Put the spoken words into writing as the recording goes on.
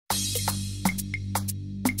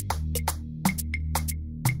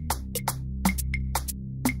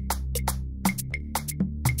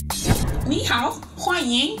Ni hao, huan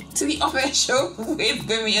ying to the offair show with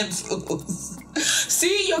Gbemi and Toolz.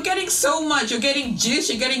 See, you're getting so much. You're getting gist,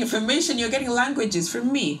 you're getting information, you're getting languages from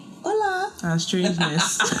me. Hola.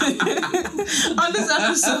 Strangeness. on this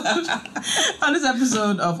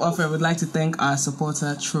episode of OffAir, we'd like to thank our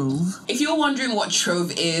supporter Trove. If you're wondering what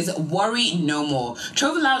Trove is, worry no more.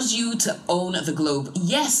 Trove allows you to own the globe.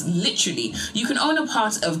 Yes, literally. You can own a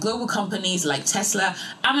part of global companies like Tesla,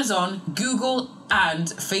 Amazon, Google, and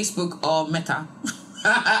Facebook or Meta.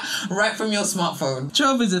 Right from your smartphone.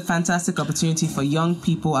 Trove is a fantastic opportunity for young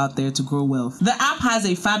people out there to grow wealth. The app has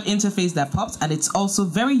a fab interface that pops, and it's also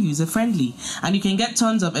very user-friendly. And you can get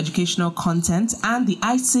tons of educational content, and the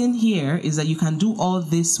icing here is that you can do all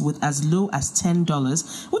this with as low as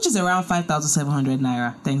 $10, which is around 5,700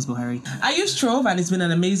 naira. Thanks, Buhari. I use Trove, and it's been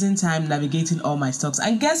an amazing time navigating all my stocks.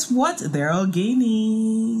 And guess what? They're all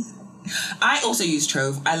gaining. I also use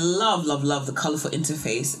Trove. I love the colourful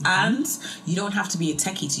interface, and you don't have to be a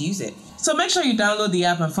techie to use it. So make sure you download the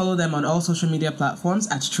app and follow them on all social media platforms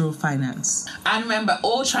at Trove Finance. And remember,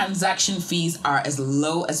 all transaction fees are as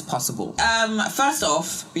low as possible. First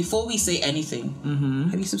off, before we say anything,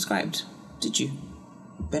 have you subscribed? Did you?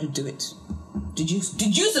 Better do it. Did you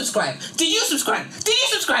subscribe? Did you subscribe? Did you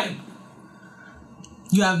subscribe?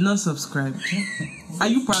 You have not subscribed. Are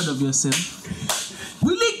you proud of yourself?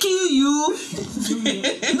 Will it kill you?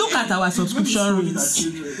 Look at our subscription rates.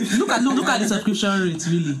 Look at the subscription rates,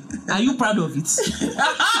 really. Are you proud of it?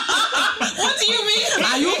 What do you mean?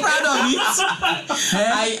 Are you proud of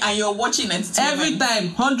it? And you're watching it every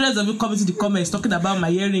time. Hundreds of you come into the comments talking about my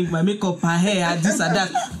earring, my makeup, my hair, and this and that.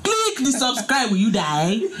 Click the subscribe, will you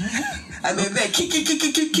die? And then they're kicking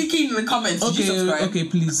in the comments. Did you subscribe? Okay,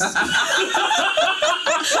 please.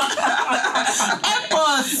 Help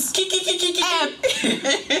us.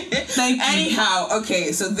 Thank you. Anyhow,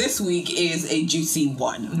 okay, so this week is a juicy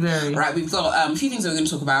one. Very. Right, we've got a few things that we're going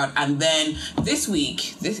to talk about, and then this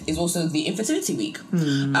week, this is also the infertility week.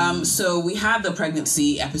 So we had the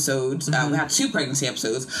pregnancy episodes. We had 2 pregnancy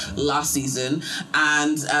episodes last season,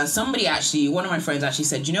 and one of my friends actually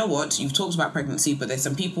said, you know what, you've talked about pregnancy, but there's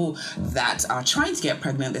some people that are trying to get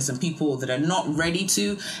pregnant. There's some people that are not ready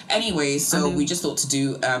to. Anyway, so we just thought to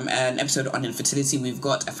do an episode on infertility. We've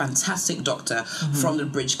got a fantastic doctor from the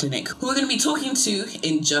Bridge Clinic who we're going to be talking to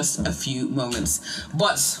in just a few moments.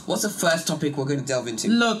 But what's the first topic we're going to delve into?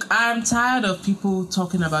 Look, I'm tired of people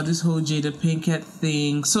talking about this whole Jada Pinkett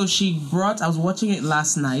thing. So I was watching it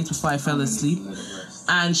last night before I fell asleep.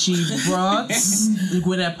 And she brought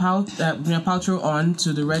Gwyneth Paltrow on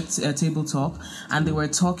to the Red Table Talk, and they were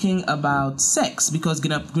talking about sex because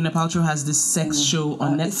Gwyneth Paltrow has this sex show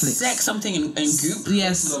on Netflix. Sex something in Goop.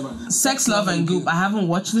 Yes, Sex, Love and Goop. I haven't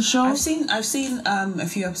watched the show. I've seen a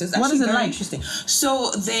few episodes. What is it like? Interesting.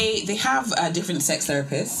 So they have different sex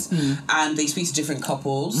therapists, and they speak to different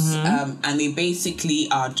couples, and they basically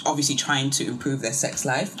are obviously trying to improve their sex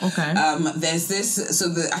life. Okay. There's this. So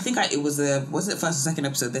was it first or second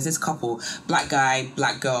episode? There's this couple, black guy,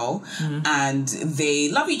 black girl, and they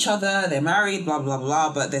love each other. They're married, blah blah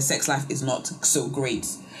blah, but their sex life is not so great,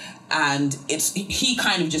 and he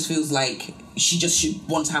kind of just feels like she just should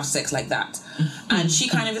want to have sex like that. And she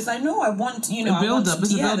kind of is like, no, I want,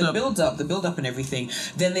 the build up and everything.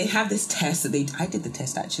 Then they have this test that I did the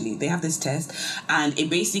test actually. They have this test, and it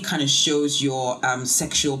basically kind of shows your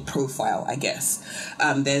sexual profile, I guess.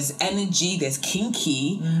 There's energy, there's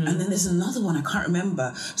kinky, and then there's another one I can't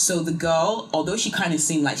remember. So the girl, although she kind of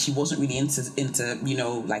seemed like she wasn't really into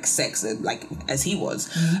like sex like as he was,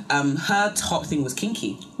 her top thing was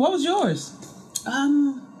kinky. What was yours?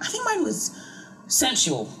 I think mine was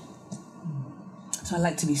sensual. So I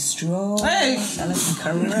like to be strong. Hey. I like to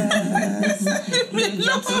caress.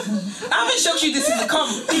 I haven't shocked you this in the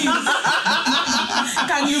comment.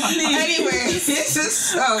 Can you please? Anyway,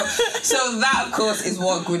 so that of course is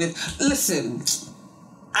what Gwyneth. Listen,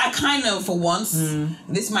 I kind of, for once,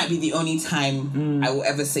 this might be the only time I will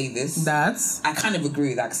ever say this. I kind of agree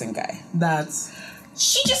with accent guy.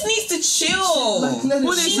 She just needs to chill.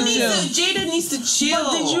 Jada needs to chill.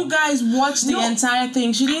 But did you guys watch the entire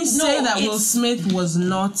thing? She didn't say that Will Smith was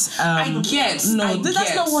not. I get.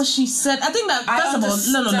 That's not what she said. I think that first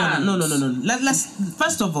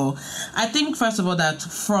of all, no. I think first of all that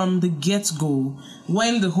from the get-go,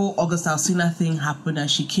 when the whole August Alsina thing happened and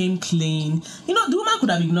she came clean, the woman could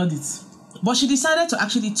have ignored it, but she decided to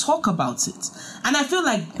actually talk about it, and I feel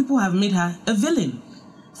like people have made her a villain.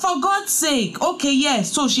 For God's sake. Okay,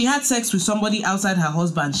 yes. So she had sex with somebody outside her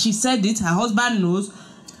husband. She said it. Her husband knows.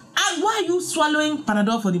 And why are you swallowing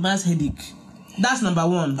Panadol for the man's headache? That's number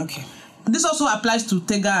one. Okay. This also applies to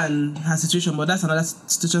Tega and her situation, but that's another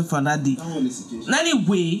situation for another day.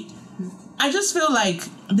 Anyway, I just feel like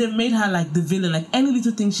they've made her like the villain. Like any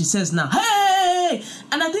little thing she says now, hey!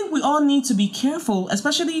 And I think we all need to be careful,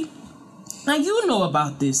 especially, like you know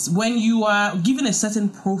about this, when you are given a certain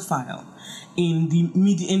profile in the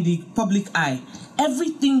media, in the public eye,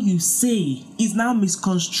 everything you say is now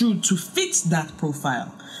misconstrued to fit that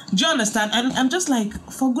profile. Do you understand? And I'm just like,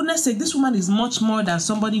 for goodness sake, this woman is much more than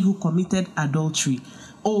somebody who committed adultery.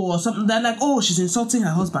 Or something. They're like, oh, she's insulting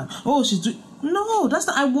her husband. Oh, she's doing... No, that's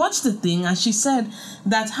not... I watched the thing and she said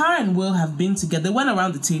that her and Will have been together. They went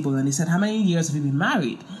around the table and they said, how many years have you been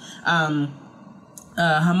married?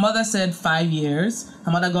 Her mother said 5 years.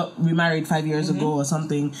 Her mother got remarried 5 years ago or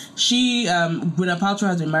something. She, Gwyneth Paltrow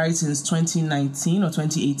has been married since 2019 or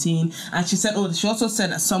 2018. And she said, she also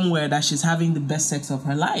said somewhere that she's having the best sex of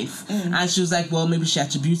her life. And she was like, well, maybe she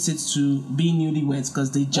attributes it to being newlyweds because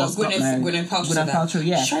they just got married. Gwyneth Paltrow,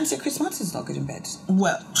 yeah. She's trying to say Chris Martin's not good in bed.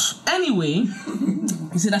 Well, anyway,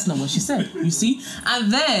 you see, that's not what she said, you see?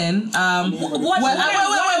 And then, wait.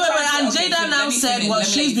 And Jada now said, well,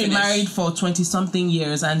 she's been married for 20-something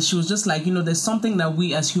years. And she was just like, there's something that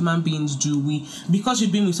we as human beings do. Because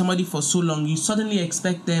you've been with somebody for so long, you suddenly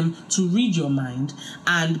expect them to read your mind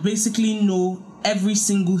and basically know every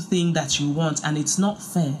single thing that you want, and it's not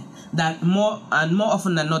fair. That more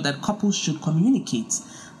often than not, that couples should communicate.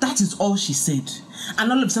 That is all she said. And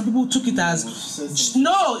all of some people took it as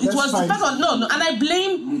no. It was the fact of no. And I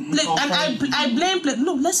blame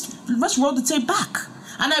let's roll the tape back.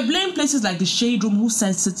 And I blame places like the Shade Room who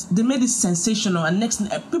they made it sensational, and next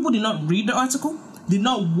people did not read the article, did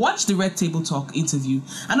not watch the Red Table Talk interview,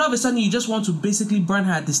 and all of a sudden you just want to basically burn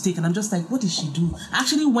her at the stake. And I'm just like, what did she do? I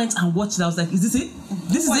actually went and watched it. I was like, is this it?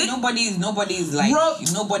 This is it? Nobody's like,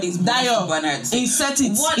 nobody's Dio, burn her. Insert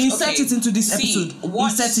it. Insert it into this episode.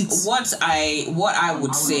 Insert it. What I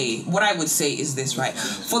would say is this, right?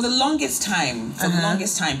 For the longest time,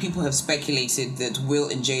 people have speculated that Will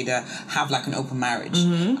and Jada have like an open marriage.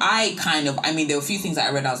 There were a few things that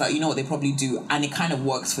I read. I was like, you know what, they probably do, and it kind of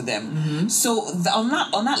works for them. So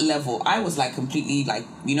on that level, I was like completely like,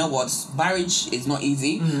 you know what, marriage is not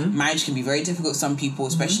easy. Marriage can be very difficult for some people,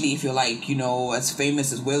 especially if you're like, as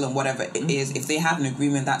famous as Will and whatever it is. If they have an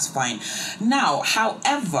agreement, that's fine. Now,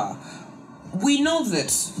 however, we know that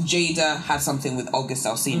Jada had something with August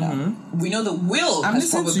Alsina. We know that Will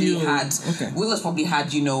has probably had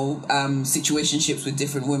situationships with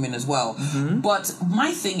different women as well. But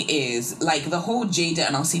my thing is, like, the whole Jada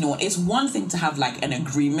and Alsina one, it's one thing to have like an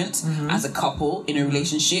agreement as a couple in a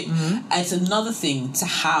relationship. It's another thing to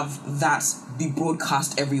have that be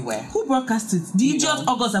broadcast everywhere. Who broadcast it? The idiot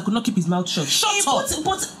August that could not keep his mouth shut. Shut up!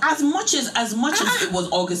 But as much as it was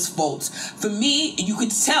August's fault, for me, you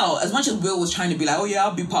could tell, as much as Will was trying to be like, oh yeah,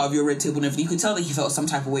 I'll be part of your Red Table and everything, you could tell that he felt some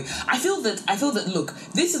type of way. I feel that look,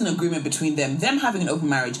 this is an agreement between them having an open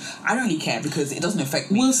marriage. I don't really care because it doesn't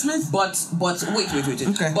affect me. Will Smith? But wait.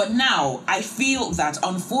 Okay. But now I feel that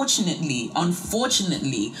unfortunately,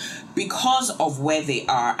 because of where they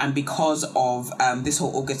are and because of this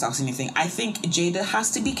whole August Alsina thing, I think Jada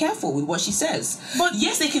has to be careful with what she says. But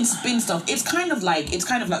yes, they can spin stuff. It's kind of like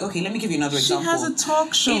okay, let me give you another example. She has a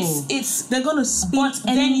talk show. It's they're gonna spin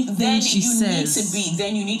anything then she says.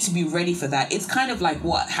 You need to be ready for that. It's kind of like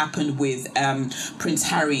what happened with Prince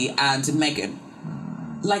Harry and Meghan.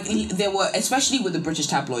 Like, there were, especially with the British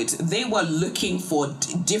tabloids, they were looking for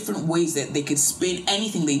different ways that they could spin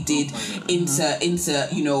anything they did into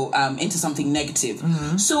something negative.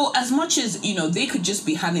 So as much as they could just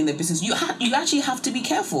be handling their business, you actually have to be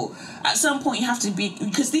careful. At some point, you have to be,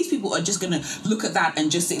 because these people are just gonna look at that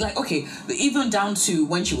and just say like, okay, even down to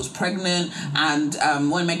when she was pregnant and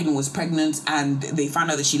when Meghan was pregnant and they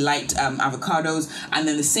found out that she liked avocados, and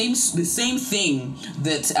then the same thing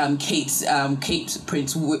that Kate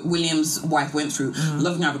Prince William's wife went through,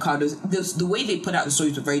 loving avocados. The way they put out the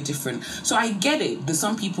stories were very different. So I get it. There's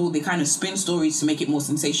some people, they kind of spin stories to make it more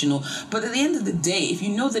sensational. But at the end of the day, if you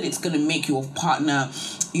know that it's going to make your partner,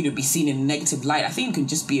 be seen in a negative light, I think you can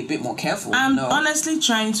just be a bit more careful. I'm honestly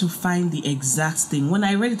trying to find the exact thing. When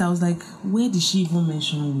I read it, I was like, where did she even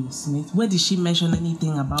mention Will Smith? Where did she mention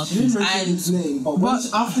anything about this? She didn't mention his name, but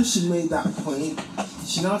after she made that point,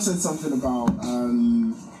 she now said something about...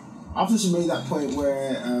 after she made that point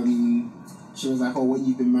where she was like, oh, when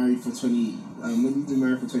you've been married for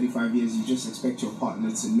 25 years, you just expect your partner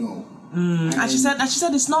to know. And she said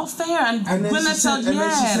it's not fair. And when I said,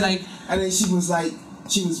 and then she was like,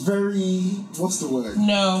 she was very, what's the word?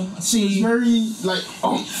 No, she was very like,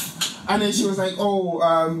 and then she was like,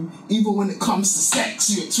 even when it comes to sex,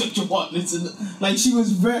 you expect your partner to, like, she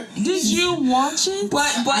was very. Did you watch it? But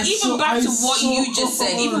even back to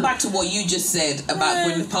what you just said, about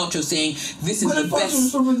Gwyneth Paltrow saying this is the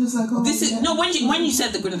best. When you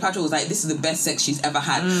said that Gwyneth Paltrow was like, this is the best sex she's ever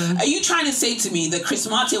had, are you trying to say to me that Chris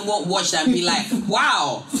Martin won't watch that and be like,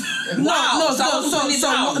 wow?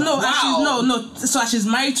 So as she's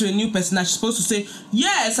married to a new person, that she's supposed to say,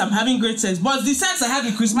 yes, I'm having great sex, but the sex I had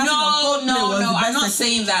with Chris Martin I'm not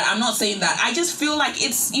saying that. I just feel like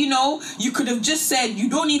it's, you could have just said, you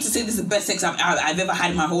don't need to say this is the best sex I've ever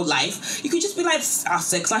had in my whole life. You could just be like, our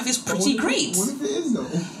sex life is pretty great. What if it is though?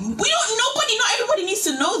 Not everybody needs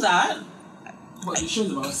to know that. But you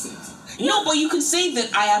shouldn't about sex. No, but you can say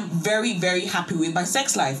that I am very, very happy with my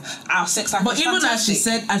sex life. Our sex life is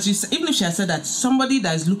fantastic. But even if she had said that, somebody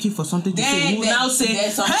that is looking for something to say will now say,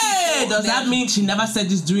 hey, does that mean she never said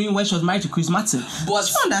this during when she was married to Chris Martin? But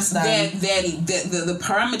you understand? The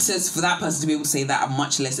parameters for that person to be able to say that are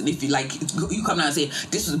much less. And if you come down and say,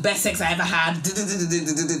 this was the best sex I ever had,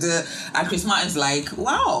 and Chris Martin's like,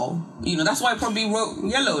 wow. That's why I probably wrote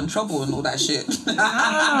Yellow and Trouble and all that shit.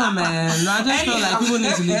 Oh, man. No, I just feel like people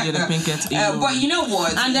need to leave Jada Pinkett. But you know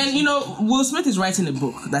what? And then, Will Smith is writing a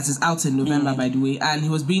book that is out in November, by the way, and he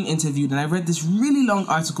was being interviewed, and I read this really long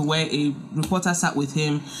article where a reporter sat with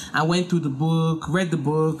him and went through the book, read the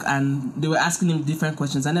book, and they were asking him different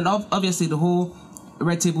questions. And then obviously the whole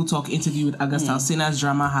Red Table Talk interview with Augusta Alsina's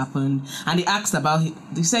drama happened, and they asked about it.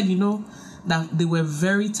 They said, that they were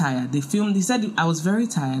very tired. They said, I was very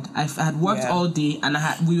tired. I had worked all day, and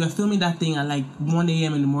we were filming that thing at like 1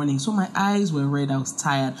 a.m. in the morning. So my eyes were red. I was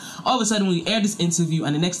tired. All of a sudden, we aired this interview,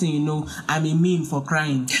 and the next thing you know, I'm a meme for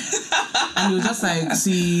crying. And he was just like,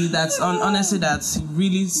 see, that's honestly, that's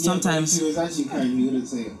really sometimes. If he was actually crying, he wouldn't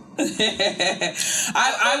say it.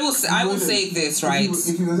 I will say this, right?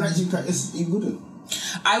 If he was actually crying, he wouldn't.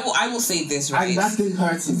 I will say this, right? That thing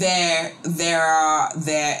hurts him. There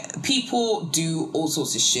people do all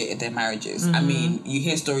sorts of shit in their marriages. I mean, you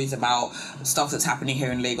hear stories about stuff that's happening here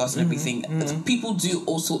in Lagos and everything. People do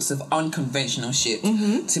all sorts of unconventional shit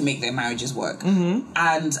to make their marriages work.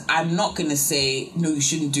 And I'm not gonna say, no, you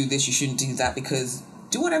shouldn't do this, you shouldn't do that, because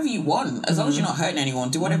do whatever you want. As long as you're not hurting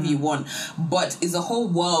anyone, do whatever you want. But is the whole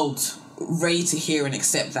world ready to hear and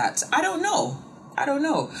accept that? I don't know.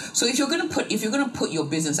 So if you're gonna put your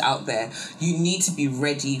business out there, you need to be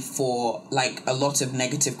ready for like a lot of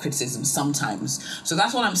negative criticism sometimes. So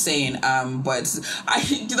that's what I'm saying. But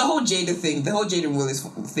the whole Jada thing, the whole Jada and Will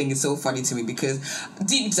thing is so funny to me, because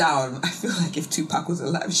deep down I feel like if Tupac was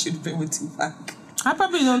alive, she would have been with Tupac. I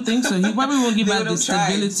probably don't think so. He probably won't give her the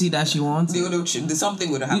stability that she wants.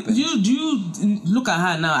 Something would have happened. Do you look at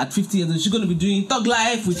her now at 50 years old? She's going to be doing thug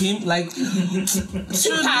life with him. Like,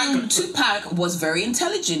 Tupac was very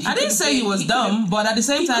intelligent. I didn't say he was dumb, but at the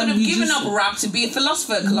same time, he could have given up rap to be a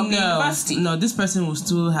philosopher at Columbia University. No, this person will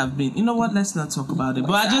still have been. You know what? Let's not talk about it.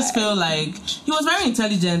 But I just feel like he was very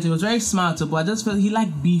intelligent. He was very smart. But I just feel he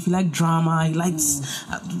liked beef. He liked drama. He liked.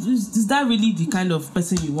 Is that really the kind of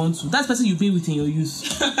person you want to? That's the person you be with in your youth.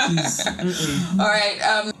 All right.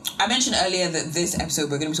 I mentioned earlier that this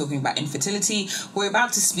episode we're going to be talking about infertility. We're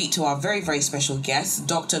about to speak to our very, very special guest,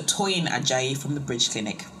 Dr. Toyin Ajayi from the Bridge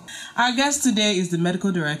Clinic. Our guest today is the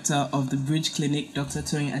medical director of the Bridge Clinic, Dr.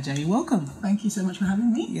 Toyin Ajayi. Welcome. Thank you so much for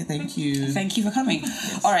having me. Yeah, thank you. Thank you for coming.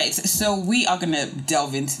 Yes. All right, so we are going to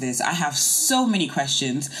delve into this. I have so many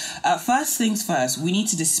questions. First things first, we need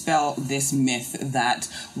to dispel this myth that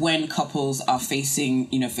when couples are facing,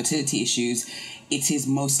 fertility issues, it is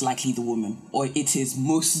most likely the woman, or it is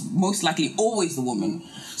most likely always the woman.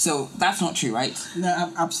 So that's not true, right?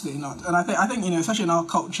 No, absolutely not. And I think especially in our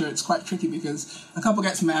culture, it's quite tricky, because a couple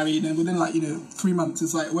gets married and within 3 months,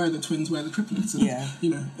 it's like, where are the twins, where are the triplets? And,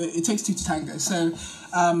 it takes two to tango. So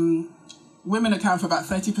women account for about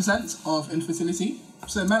 30% of infertility.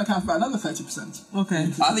 So men account for about another 30%. Okay. I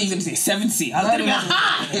thought you were going to say 70.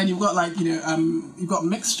 And you've got you've got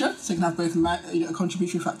mixture, so you can have both a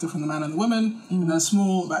contributory factor from the man and the woman, and then a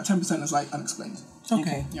small, about 10% is unexplained.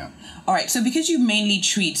 Okay. Yeah. All right. So because you mainly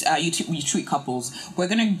treat you treat couples, we're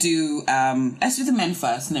gonna do let's do the men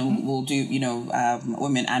first, and then we'll do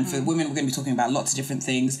women. And for women, we're gonna be talking about lots of different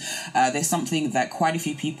things. There's something that quite a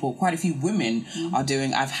few women are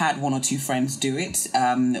doing. I've had one or two friends do it.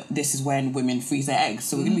 This is when women freeze their eggs.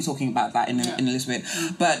 So we're gonna be talking about that in a little bit.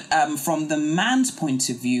 But from the man's point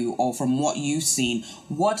of view, or from what you've seen,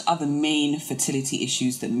 what are the main fertility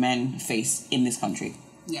issues that men face in this country?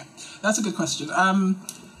 Yeah, that's a good question.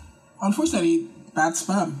 Unfortunately, bad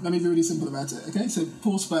sperm. Let me be really simple about it. Okay, so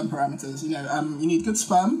poor sperm parameters. You need good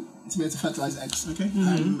sperm to be able to fertilize eggs. Okay,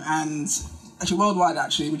 and actually worldwide,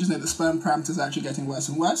 we just know that sperm parameters are actually getting worse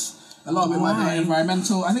and worse. A lot of it might be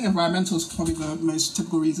environmental. I think environmental is probably the most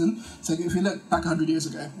typical reason. So if you look back 100 years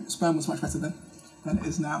ago, sperm was much better then than it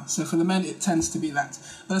is now. So for the men, it tends to be that.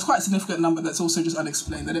 But it's quite a significant number that's also just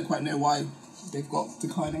unexplained. They don't quite know why they've got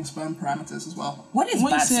declining sperm parameters as well. What is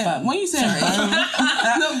bad sperm? When you say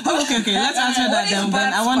okay, let's answer that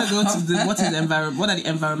then I want to go to what are the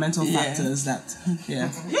environmental factors that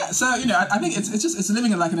so I think it's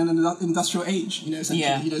living in like an industrial age,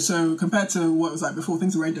 essentially. So compared to what it was like before,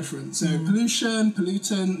 things are very different. So pollution,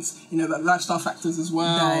 pollutants, like lifestyle factors as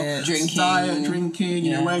well, diet,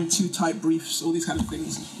 drinking, wearing too tight briefs, all these kind of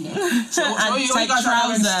things. So and tight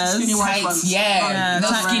trousers, skinny white fronts,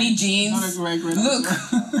 skinny jeans. Look,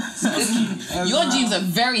 your jeans are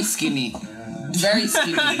very skinny. Very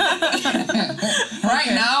skinny.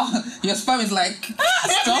 Right now, your sperm is like,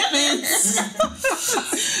 stop it.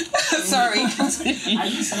 Sorry.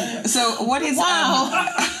 So what is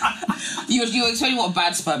you're explaining what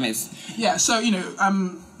bad sperm is? Yeah. So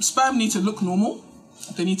sperm need to look normal.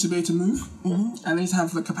 They need to be able to move, and they need to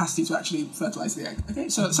have the capacity to actually fertilize the egg. Okay,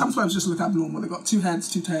 so some sperms just look abnormal. They've got 2 heads,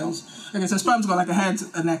 2 tails. Okay, so sperm's got like a head,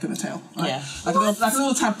 a neck, and a tail. Right? Yeah, like a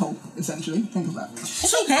little tadpole, essentially. Think of that.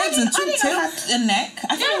 2 heads and 2 tails. A neck.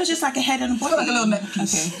 I think it was just like a head and a body. Like a little neck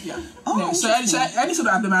piece. Okay. Yeah. Oh, so any sort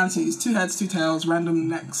of abnormalities, 2 heads, 2 tails, random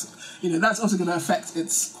necks. That's also going to affect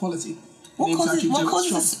its quality. What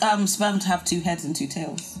causes sperm to have 2 heads and 2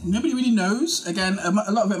 tails? Nobody really knows. Again, a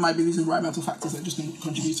lot of it might be these environmental factors that just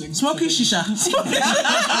contributing. Smoking shisha.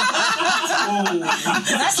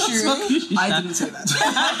 That's true. I didn't say that.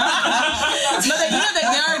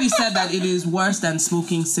 But they already said that it is worse than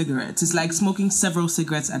smoking cigarettes. It's like smoking several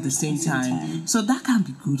cigarettes at the same time. So that can't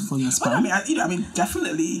be good for your sperm. I mean,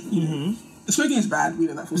 definitely. Smoking is bad. We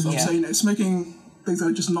know that for stuff. So smoking. Things that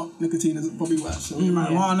are just not nicotine is probably worse. So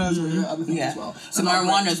marijuana or other things as well. So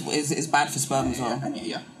marijuana is bad for sperm as well.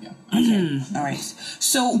 Yeah. Okay. All right.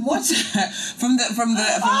 So what from the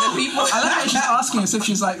people? I like how she's asking as if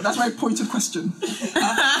she's like, that's a very pointed question.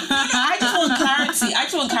 I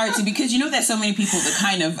just want clarity because there's so many people that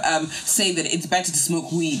kind of say that it's better to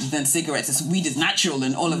smoke weed than cigarettes. Weed is natural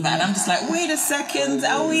and all of that. I'm just like, wait a second,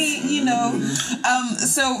 are we?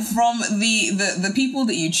 So from the people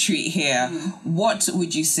that you treat here, what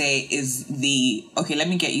would you say is let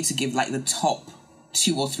me get you to give like the top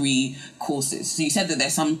 2 or 3 causes. So you said that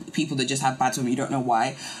there's some people that just have bad sperm, you don't know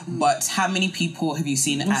why, but how many people have you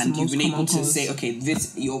seen and you've been able to say, okay,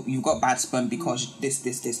 this you've got bad sperm because this.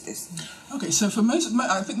 Okay, so for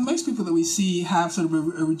I think most people that we see have sort of a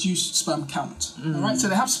reduced sperm count. All right, so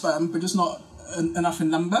they have sperm, but just not enough in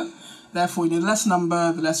number. Therefore, the less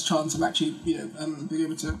number, the less chance of actually being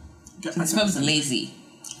able to get pregnant. Sperm's lazy.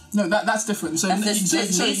 No, that's different. So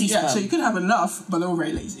you could have enough, but they're all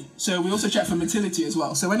very lazy. So we also check for motility as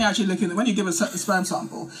well. So when you're actually when you give a sperm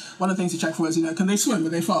sample, one of the things you check for is, can they swim? Are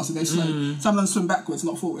they fast? Are they slow? Some of them swim backwards,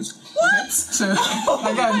 not forwards. What? Okay? So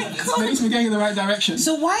again, they need to be going in the right direction.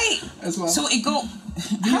 So why? As well. So it go.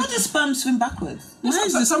 How does sperm swim backwards?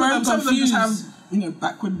 Some of them just have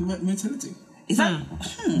backward motility. Is that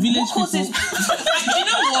village people? You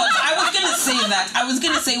know what? I was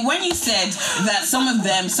gonna say when you said that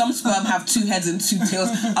some sperm have 2 heads and 2 tails.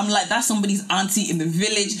 I'm like, that's somebody's auntie in the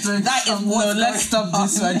village. That is what. Let's stop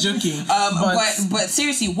this. We're joking. But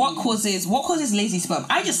seriously, what causes lazy sperm?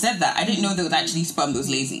 I just said that. I didn't know there was actually sperm that was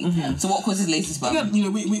lazy. So what causes lazy sperm?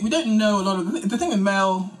 Again, we don't know a lot of the thing with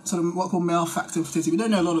male sort of what called male factor fertility. We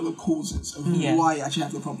don't know a lot of the causes of why you actually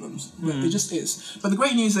have the problems. But it just is. But the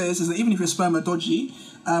great news is that even if your sperm are dodgy,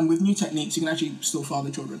 with new techniques you can actually still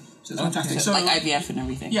father children. So it's fantastic. So like IVF and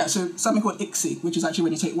everything. Yeah, so something called ICSI, which is actually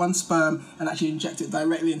when you take one sperm and actually inject it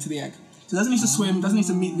directly into the egg. So it doesn't need to swim, doesn't need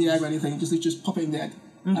to meet the egg or anything, just pop it in the egg.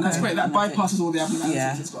 Okay. And that's great. That bypasses all the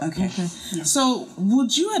abnormalities as well. Okay. Yeah. So,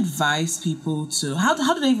 would you advise people to how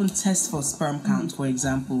do they even test for sperm count? For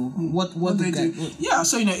example, what do they do? Yeah.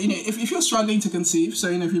 So if you're struggling to conceive, so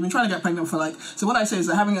if you've been trying to get pregnant for so what I say is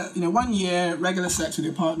that having a 1 year regular sex with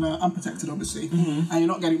your partner, unprotected obviously, and you're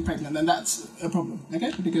not getting pregnant, then that's a problem.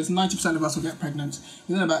 Okay, because 90% of us will get pregnant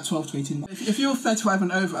within about 12 to 18 months. If you're 35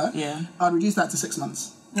 and over, I'd reduce that to 6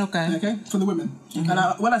 months. Okay, for the women. And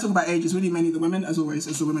when I talk about age, it's really mainly the women, as always,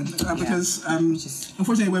 it's the women. Because,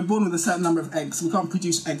 unfortunately, we're born with a certain number of eggs. We can't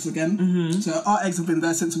produce eggs again. So our eggs have been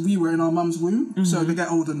there since we were in our mum's womb. So they get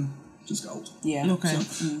old and just get old. Yeah. Okay.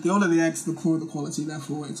 So the older the eggs, the poorer the quality.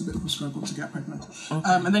 Therefore, it's a bit of a struggle to get pregnant.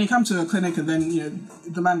 And then you come to a clinic, and then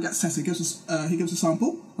the man gets tested. He gives a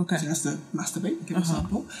sample. Okay. So that's the masturbate, give a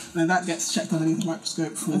sample. And then that gets checked underneath the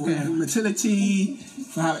microscope for motility,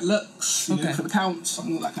 for how it looks, you know, for the count,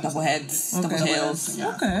 and all that kind of double stuff. Heads, double tails.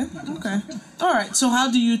 Yeah. Okay. All right. So how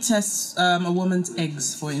do you test a woman's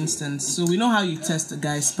eggs, for instance? So we know how you test a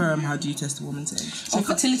guy's sperm. How do you test a woman's eggs? So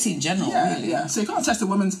fertility in general, really. Yeah. So you can't test a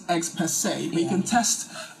woman's eggs per se, but you can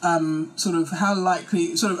test sort of how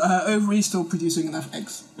likely, sort of her ovaries still producing enough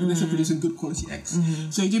eggs. They're still producing good quality eggs.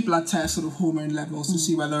 So you do blood tests, sort of hormone levels to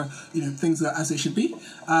see whether, you know, things are as they should be.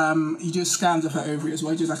 You do scans of her ovary as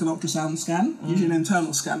well. You do like an ultrasound scan, usually an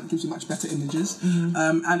internal scan that gives you much better images.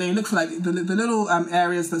 And then you look for like the little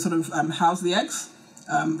areas that sort of house the eggs.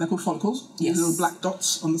 They're called follicles. Yes. Little black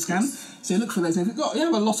dots on the scan. So you look for those. And if you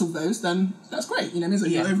have a lot of those, then that's great. You know, it means that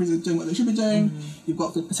your ovaries are doing what they should be doing. You've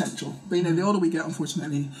got good potential. But you know, the older we get,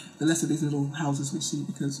 unfortunately, the less of these little houses we see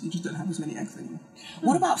because you just don't have as many eggs anymore.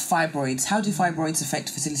 What about fibroids? How do fibroids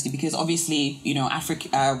affect fertility? Because obviously, you know,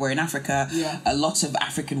 we're in Africa. A lot of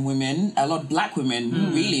African women, a lot of black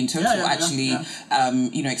women, really in total,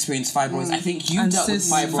 you know, experience fibroids. I think you dealt with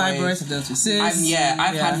fibroids. I've dealt with cysts.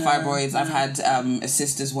 I've had fibroids. I've had a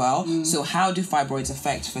cyst as well. So how do fibroids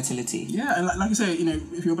affect fertility? Yeah, and like I say, you know,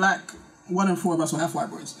 if you're black, 1 in 4 of us will have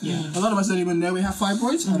fibroids. A lot of us don't even know we have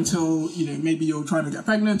fibroids until, you know, maybe you're trying to get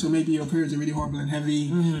pregnant or maybe your periods are really horrible and heavy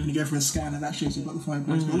and you go for a scan and that shows you've got the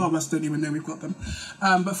fibroids. But a lot of us don't even know we've got them.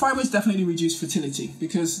 But fibroids definitely reduce fertility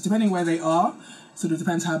because depending where they are, sort of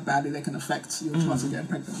depends how badly they can affect your chance of getting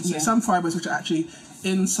pregnant. So some fibroids which are actually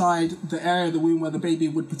inside the area of the womb where the baby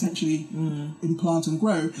would potentially implant and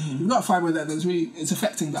grow, you've got a fibroid that's really, it's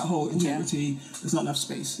affecting that whole integrity. There's not enough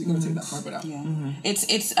space. You've got to take that fibroid out.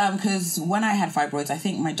 It's because when I had fibroids, I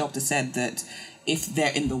think my doctor said that if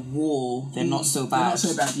they're in the wall, they're not so bad. They're not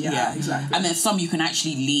so bad, yeah, exactly. And then some you can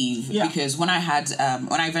actually leave because when I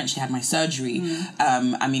eventually had my surgery,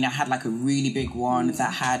 I mean, I had like a really big one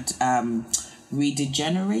that had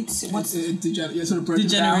redegenerates. What's sort of broken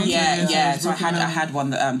down. So I had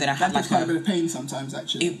one that then I had like quite a bit of pain sometimes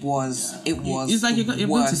actually. It was it's like you're going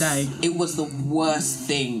to die. It was the worst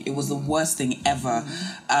thing. It was the worst thing ever.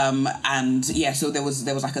 And so there was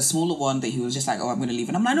like a smaller one that he was just like, oh, I'm gonna leave,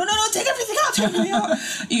 and I'm like, no, take everything out,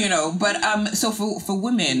 you know. But so for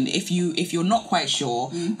women, if you're not quite sure,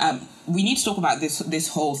 we need to talk about this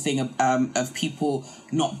whole thing of people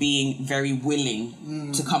not being very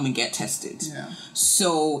willing to come and get tested.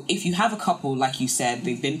 So if you have a couple, like you said,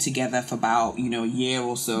 they've been together for about, you know, a year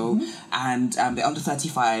or so, and they're under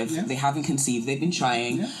 35, they haven't conceived, they've been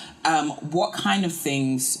trying. What kind of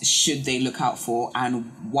things should they look out for,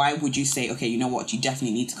 and why would you say, okay, you know what, you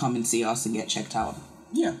definitely need to come and see us and get checked out?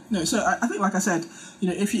 So I think, like I said, you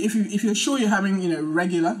know, if you're sure you're having, you know,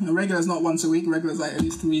 regular is not once a week, regular is like at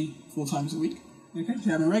least 3-4 times a week. Okay, so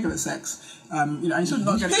you're having regular sex, you know, and you should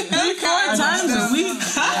not get 3-4 times a week.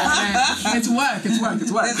 It's work.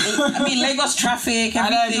 I mean, Lagos traffic. I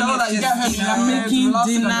know, you know, like you get home, making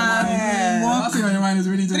dinner. Last thing on your mind is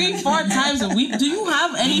really doing 3-4 times a week. Do you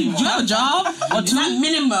have a job or 2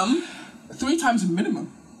 minimum? 3 times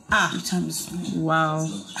minimum. 3 times. Wow.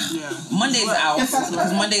 Monday's out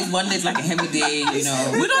because Monday's like a heavy day, you know.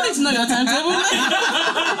 We don't need to know your timetable.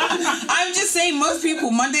 I'm just saying, most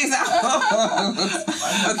people Monday's out.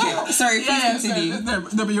 Okay, sorry. Please continue. No,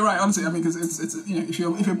 but you're right. Honestly, I mean, because it's you know, if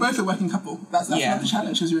you're both a working couple, that's not the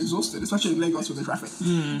challenge because you're exhausted, especially in Lagos with the traffic.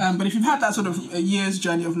 But if you've had that sort of a year's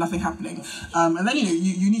journey of nothing happening, and then you know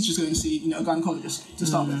you need to just go and see, you know, a gynecologist to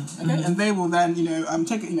start with, okay, and they will then, you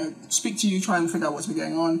know, speak to you, try and figure out what's been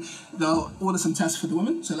going on. They'll order some tests for the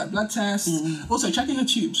woman, so like blood tests. Also, checking her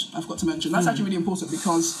tubes, I've got to mention. That's actually really important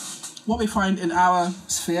because what we find in our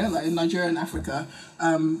sphere, like in Nigeria and Africa,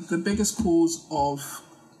 the biggest cause of...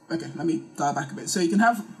 Okay, let me dial back a bit. So you can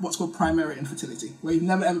have what's called primary infertility, where you've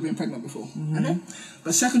never ever been pregnant before. Okay,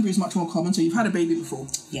 but secondary is much more common. So you've had a baby before,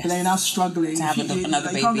 but then you're now struggling to have another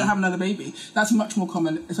baby. You can't have another baby. That's much more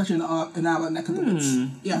common, especially in our neck of the woods.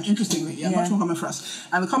 Interestingly, much more common for us.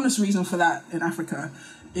 And the commonest reason for that in Africa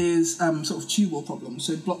is sort of tubal problems,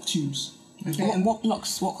 so blocked tubes. Okay, what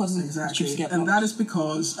causes tubes to get blocked? And that is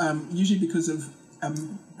because usually because of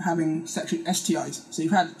having sexual STIs. So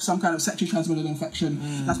you've had some kind of sexually transmitted infection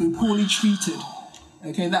that's been poorly treated.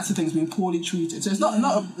 Okay, that's the thing, it's been poorly treated. So it's not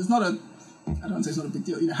a I don't want to say it's not a big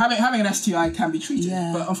deal. You know, having an STI can be treated,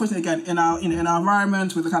 but unfortunately, again, in our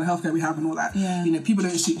environment with the kind of healthcare we have and all that, you know, people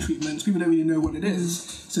don't seek treatment. People don't really know what it is,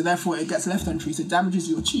 so therefore it gets left untreated, damages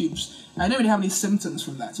your tubes. And I don't really have any symptoms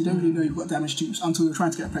from that. You don't really know you've got damaged tubes until you're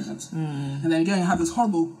trying to get pregnant. And then again, you have this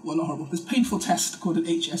this painful test called an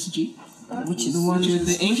HSG, which is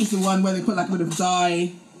the one where they put like a bit of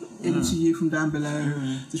dye into you from down below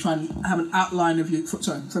to try and have an outline of your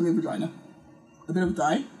from your vagina. a bit of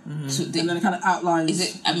dye, So and then it kind of outlines. Is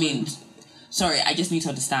it? I mean, sorry, I just need to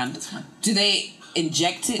understand. That's fine. Do they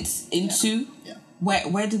inject it into? Yeah.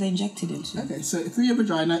 Where do they inject it into? Okay, so through your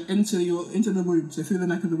vagina into the womb, so through the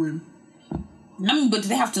neck of the womb. I mean, but do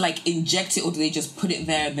they have to like inject it, or do they just put it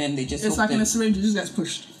there and then they just? It's like in a syringe; it just gets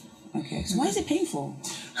pushed. Okay, so why is it painful?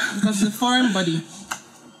 Because it's a foreign body.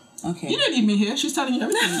 Okay. You don't need me here. She's telling you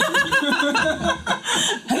everything.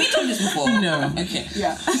 Have you done this before? No. Okay.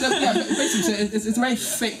 Yeah. So yeah, basically, so it's very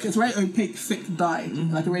thick. It's very opaque, thick dye,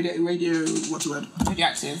 like a radio. What's the word?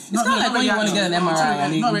 Radioactive. It's kind of like when you want to get an MRI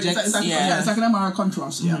and you inject. It's like an MRI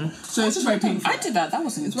contrast. Yeah. So it's just very painful. I did that. That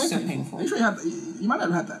wasn't It's very so painful. painful. Are you sure you might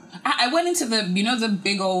not have had that. I went into the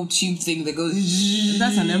big old tube thing that goes.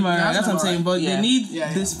 That's an MRI. That's what I'm saying. But Yeah. they need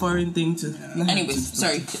Yeah. this foreign thing to. Anyways,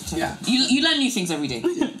 sorry. Yeah. You learn new things every day.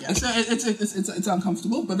 Yeah. So it's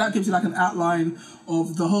uncomfortable, but that gives you like an outline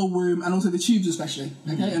of the whole womb and also the tubes especially.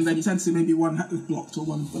 Okay, and then you tend to see maybe one is blocked or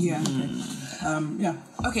one doesn't. Yeah. Yeah.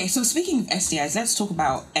 Okay, so speaking of STIs, let's talk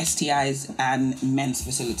about STIs and men's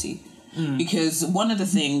fertility. Because one of the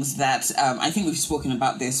things that I think we've spoken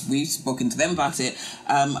to them about it,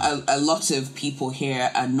 a lot of people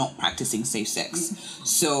here are not practicing safe sex.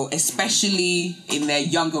 So especially in their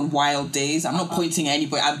young and wild days, I'm not pointing at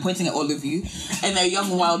anybody, I'm pointing at all of you. In their young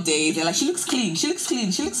and wild days, they're like, she looks clean,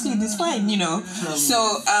 it's fine, you know.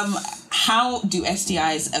 So how do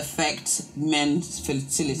STIs affect men's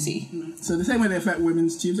fertility? So the same way they affect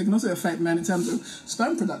women's tubes, they can also affect men in terms of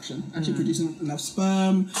sperm production. Actually producing enough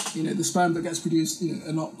sperm, the sperm that gets produced,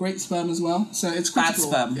 are not great sperm as well. So it's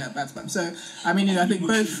critical. Bad sperm. Yeah, bad sperm. So I mean, I think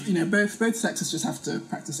both sexes just have to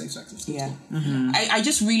practice safe sex. Yeah. I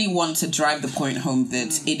just really want to drive the point home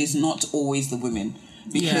that it is not always the women.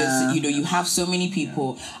 Because, you have so many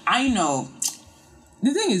people. I know.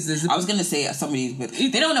 The thing is this. I was going to say somebody, but they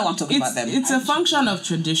don't know what I'm talking about them. It's a function of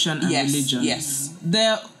tradition and religion. Yes.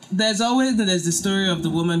 There's the story of the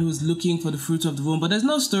woman who's looking for the fruit of the womb, but there's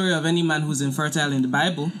no story of any man who's infertile in the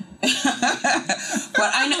Bible.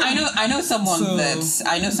 But I know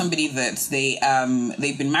somebody that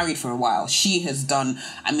they've been married for a while. She has done.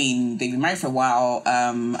 I mean, they've been married for a while,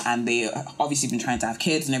 and they obviously been trying to have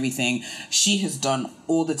kids and everything. She has done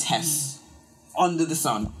all the tests under the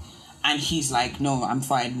sun. And he's like, no, I'm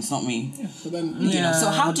fine. It's not me. Yeah, but then,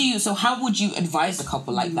 So how would you advise a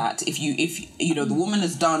couple like that? If the woman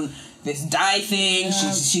has done this dye thing,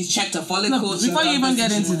 she's checked her follicles. Before you even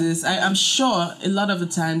get into this, I'm sure a lot of the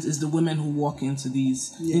times it's the women who walk into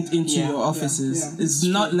these into your offices. It's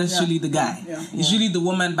not necessarily the guy. It's usually the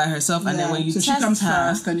woman by herself, and then when you test she comes her,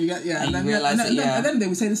 first, then you get and then they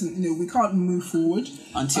would say, listen, we can't move forward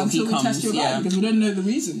until we comes, test your guy because we don't know the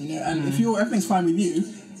reason, and if everything's fine with you,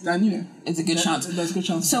 then it's a good chance. There's a good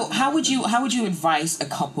chance. So how would you advise a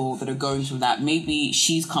couple that are going through that? Maybe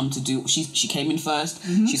she came in first.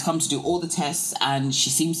 She's come to do all the tests and she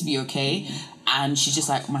seems to be okay, and she's just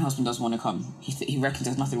like, my husband doesn't want to come. He reckons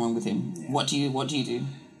there's nothing wrong with him. Yeah. What do you do?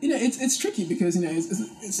 It's tricky because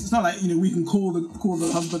it's not like we can call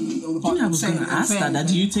the husband or the partner. I was going to ask that.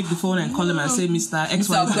 Do you take the phone and call him and say, Mr.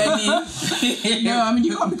 XYZ? No, I mean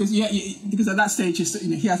you can't because because at that stage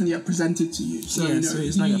he hasn't yet presented to you. So so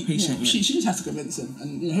he's not your patient yet. She just has to convince him,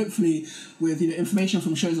 and hopefully with information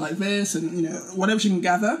from shows like this and whatever she can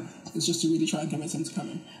gather, it's just to really try and convince him to come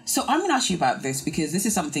in. So I'm going to ask you about this because this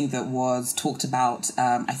is something that was talked about,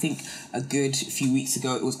 I think, a good few weeks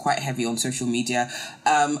ago. It was quite heavy on social media.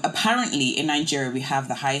 Apparently, in Nigeria, we have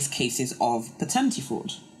the highest cases of paternity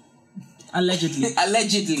fraud. Allegedly.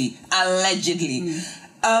 Allegedly.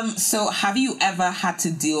 So have you ever had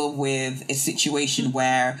to deal with a situation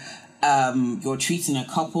where you're treating a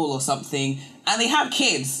couple or something and they have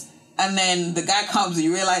kids, and then the guy comes and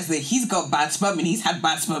you realize that he's got bad sperm and he's had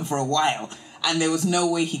bad sperm for a while, and there was no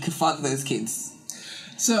way he could father those kids?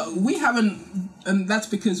 So we haven't, and that's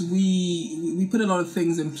because we put a lot of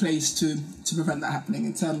things in place to prevent that happening.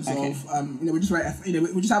 In terms of we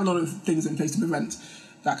just have a lot of things in place to prevent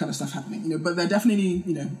that kind of stuff happening. But there are definitely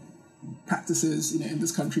practices in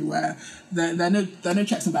this country where there are no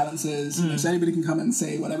checks and balances. So anybody can come and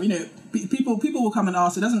say whatever. People will come and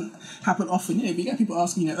ask. It doesn't happen often. But you get people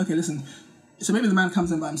asking. Okay, listen. So maybe the man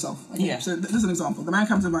comes in by himself. Okay? Yeah. So this is an example. The man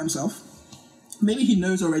comes in by himself. Maybe he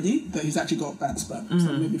knows already that he's actually got bad sperm,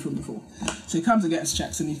 so maybe from before. So he comes and gets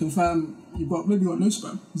checks, and he confirms you've got no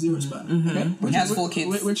sperm, zero sperm. Okay, he has 4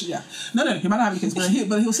 kids. No, he might not have any kids, but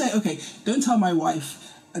he'll say, okay, don't tell my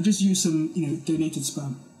wife. I just use some donated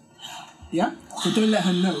sperm. Yeah, so don't let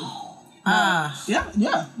her know.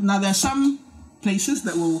 Yeah. Now there are some places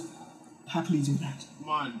that will happily do that.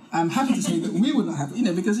 fun. I'm happy to say that we would not have,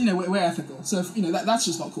 because we're ethical. So that's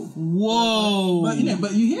just not cool. Whoa.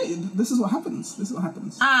 But you hear this is what happens.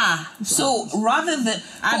 So rather than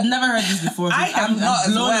I've never heard this before. So I am not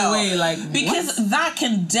as blown well away. Because that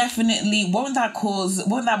can definitely won't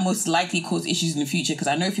that most likely cause issues in the future? Because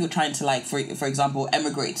I know if you're trying to for example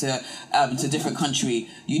emigrate to different country,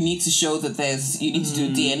 you need to show that you need to do a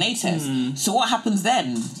DNA test. So what happens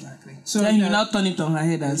then? Exactly. So then you now turn it on her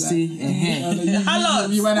head and say,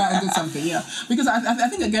 you went out and did something, Because I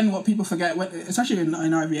think again, what people forget, especially in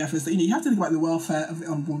IVF, is that you have to think about the welfare of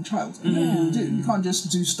the unborn child. You can't just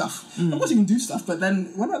do stuff. Of course, you can do stuff, but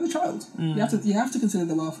then what about the child? You have to consider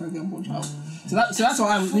the welfare of the unborn child. So that's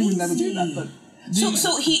why we would never do that. But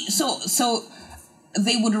so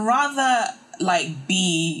they would rather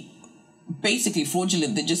be basically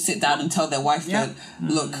fraudulent than just sit down and tell their wife that,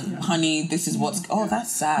 look, honey, this is what's. Oh, that's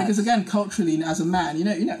sad. Because again, culturally, as a man, you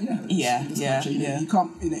can't.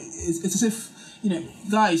 It's as if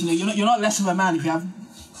guys, you're not less of a man if you have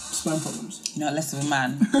sperm problems. You're not less of a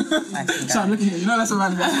man. So I'm looking at you. You're not less of a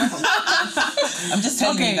man if you have sperm problems. I'm just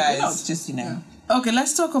telling you guys. Just Okay,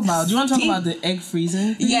 let's talk about. Do you want to talk about the egg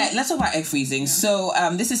freezing? Yeah, let's talk about egg freezing. So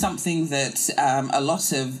this is something that a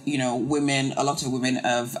lot of women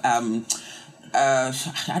of I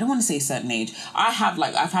don't want to say a certain age. I've had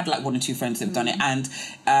 1 or 2 friends that have done it, and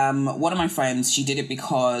one of my friends, she did it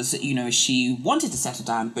because she wanted to settle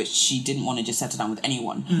down, but she didn't want to just settle down with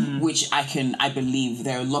anyone, which I believe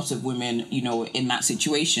there are a lot of women in that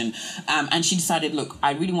situation, and she decided, look,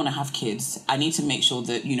 I really want to have kids. I need to make sure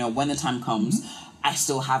that when the time comes, I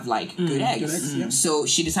still have good eggs. So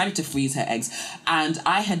she decided to freeze her eggs, and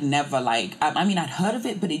I had never I'd heard of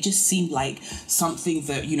it, but it just seemed like something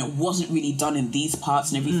that wasn't really done in these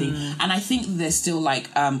parts and everything. And I think there's still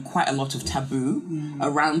quite a lot of taboo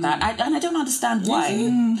around that. I don't understand why.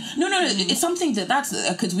 No, it's something that's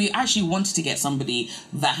because we actually wanted to get somebody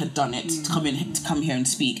that had done it to come here and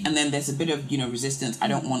speak, and then there's a bit of resistance. I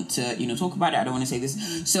don't want to talk about it. I don't want to say this.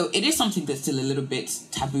 So it is something that's still a little bit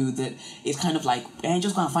taboo. That is kind of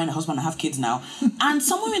just gonna find a husband and have kids now. And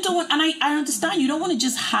some women don't want, and I understand, you don't want to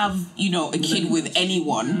just have a kid with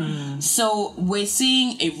anyone. So we're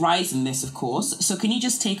seeing a rise in this, of course. So can you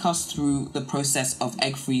just take us through the process of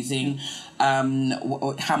egg freezing,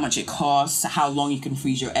 how much it costs, how long you can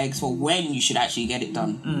freeze your eggs for, when you should actually get it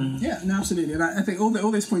done? Yeah, no, absolutely. And I think all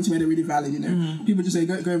those points you made are really valid. People just say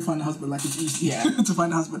go and find a husband, like it's easy to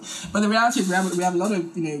find a husband. But the reality is we have a lot of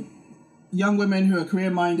young women who are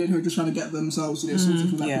career-minded, who are just trying to get themselves sorted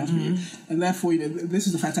from that point of view. And therefore, this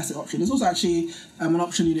is a fantastic option. There's also actually an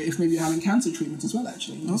option, if maybe you're having cancer treatment as well,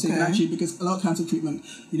 actually. So you can actually, because a lot of cancer treatment,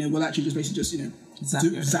 will actually just basically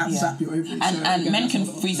zap your ovaries. And men can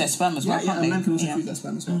freeze their sperm as well, can't they? Men can also freeze their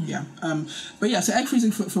sperm as well, so egg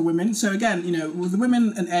freezing for women. So again, with the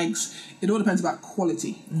women and eggs, it all depends about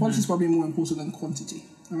quality. Quality is probably more important than quantity,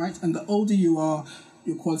 all right? And the older you are,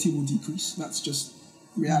 your quality will decrease. That's just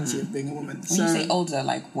reality of being a woman. When you say older,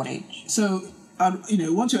 what age? So,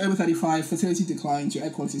 once you're over 35, fertility declines, your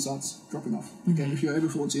egg quality starts dropping off. Again, if you're over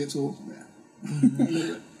 40 at all,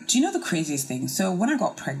 Do you know the craziest thing? So when I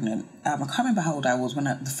got pregnant, I can't remember how old I was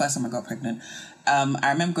the first time I got pregnant.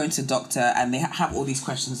 I remember going to the doctor, and they have all these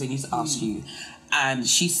questions they need to ask you. And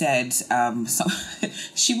she said,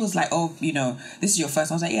 she was like, oh, this is your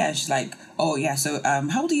first. I was like, yeah. And she's like, oh, yeah. So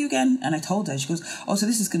how old are you again? And I told her. She goes, oh, so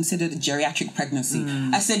this is considered a geriatric pregnancy.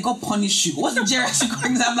 I said, God punish you. What's a geriatric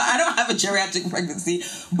pregnancy? I'm like, I don't have a geriatric pregnancy.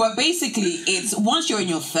 But basically, it's once you're in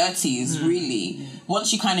your 30s, really.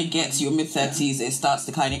 Once you kind of get to your mid-30s, it starts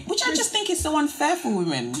declining, which I just think is so unfair for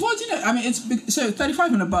women. Well, so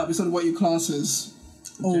 35 and above is sort of what you class as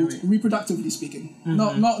old, reproductively speaking.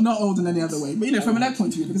 Not old in any other way. But from an egg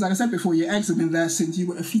point of view, because like I said before, your eggs have been there since you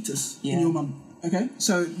were a fetus in your mum. Okay?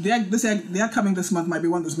 So the egg coming this month might be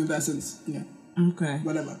one that's been there since,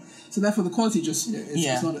 whatever. So therefore the quality just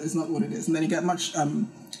it's not what it is. And then you get much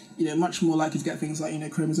much more likely to get things like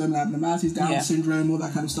chromosomal abnormalities, Down syndrome, all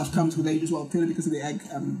that kind of stuff comes with age as well, purely because of the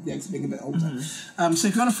eggs being a bit older. So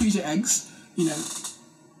if you want to freeze your eggs,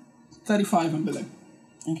 35 and below.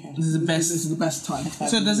 Okay. This is the best time.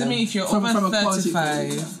 So does it mean if you're over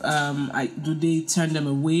 35, do they turn them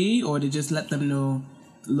away, or they just let them know,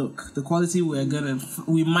 look, the quality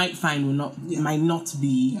we might find might not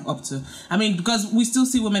be up to. I mean, because we still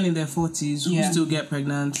see women in their 40s who still get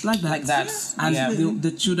pregnant like that. And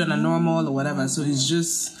the children are normal or whatever. So it's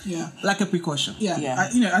just like a precaution.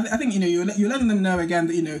 I think you're letting them know again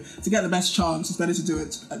that to get the best chance, it's better to do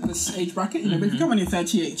it at this age bracket. But if you come when you're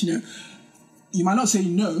 38, you might not say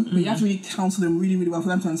no, but you have to really counsel them really, really well for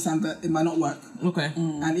them to understand that it might not work. Okay.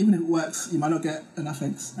 And even if it works, you might not get enough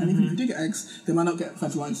eggs. And even if you do get eggs, they might not get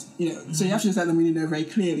fertilized. So you have to just let them really know very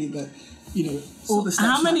clearly that, all the steps.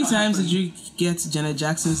 How many times did you get Janet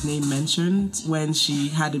Jackson's name mentioned when she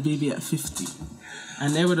had a baby at 50?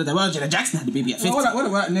 And they would have well, Janet Jackson had a baby at 50. What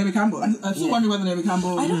about Naomi Campbell? I still wonder whether Naomi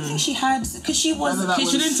Campbell... I don't think she had... Because she was...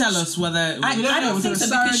 She didn't tell us whether... I don't think so,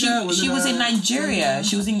 because she was in Nigeria.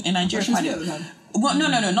 She was in Nigeria quite a time. Well, no,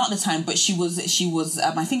 not the time, but she was.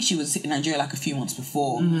 I think she was in Nigeria like a few months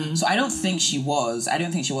before. So I don't think she was. We're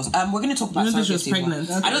going to talk about surrogacy. She was pregnant.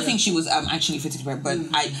 Okay, I don't think she was actually physically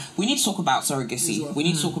pregnant, but we need to talk about surrogacy. Well. We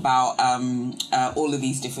need to talk about all of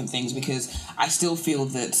these different things, because I still feel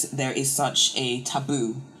that there is such a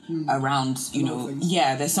taboo around,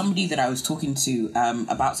 there's somebody that I was talking to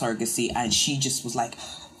about surrogacy, and she just was like,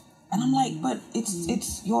 and I'm like, but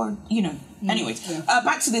it's your, Anyways,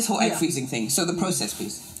 back to this whole egg freezing thing. So the process,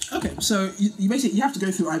 please. Okay, so you basically, you have to go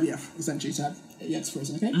through IVF, essentially, to have eggs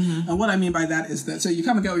frozen, okay? And what I mean by that is that, so you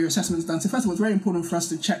come and get all your assessments done. So first of all, it's very important for us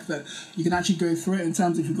to check that you can actually go through it in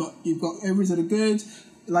terms of you've got ovaries that are good,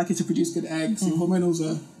 likely to produce good eggs, your hormonals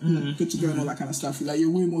are good to go and all that kind of stuff. Like your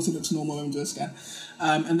womb also looks normal when you do a scan.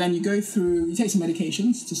 And then you take some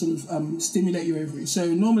medications to sort of stimulate your ovaries. So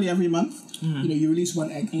normally every month, you release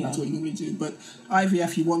one egg. That's what you normally do. But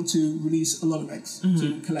IVF, you want to release a lot of eggs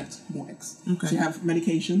to collect more eggs. Okay. So you have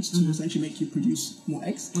medications to essentially make you produce more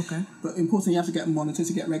eggs. Okay. But importantly, you have to get monitored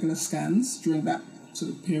to get regular scans during that sort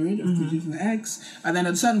of period of producing the eggs, and then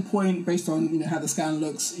at a certain point, based on how the scan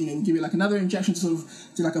looks, we'll give you like another injection to sort of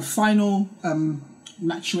do like a final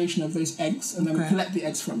maturation of those eggs, and then we collect the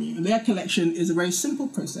eggs from you. And the egg collection is a very simple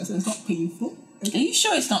process, and it's not painful. Okay? Are you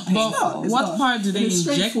sure it's not painful? But what part do they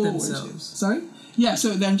inject themselves? Sorry? Yeah,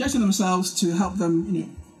 so they're injecting themselves to help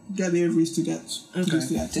them, get the ovaries to produce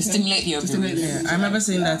the eggs. To stimulate the ovaries. I remember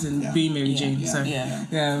seeing that in Being Mary Jane.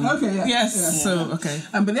 Okay, yes. So, okay.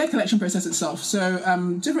 But the egg collection process itself. So,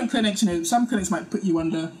 different clinics, some clinics might put you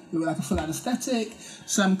under like a full anesthetic.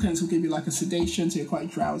 Some clinics will give you like a sedation, so you're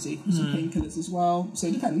quite drowsy. Some painkillers as well. So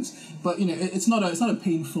it depends. But it's not a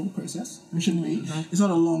painful process. It shouldn't be. It's not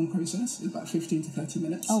a long process. It's about 15 to 30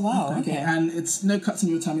 minutes. Oh wow. Okay. And it's no cuts in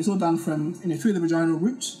your tummy. It's all done from through the vaginal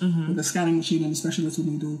route with a scanning machine and a special little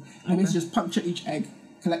needle. And basically just puncture each egg,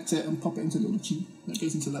 collect it, and pop it into the little tube that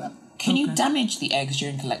goes into the lab. Can you damage the eggs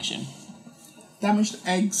during collection? Damaged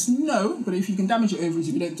eggs, no, but if you can damage your ovaries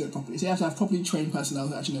if you don't do it properly. So you have to have properly trained personnel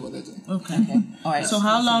who actually know what they're doing. Okay. All right. So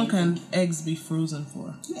how long can eggs be frozen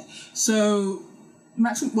for? Yeah. So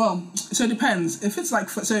maximum. Well, so it depends. If it's like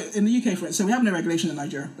so in the UK, so we have no regulation in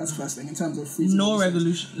Nigeria. That's the first thing in terms of freezing. No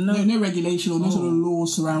regulation. No regulation or no sort of law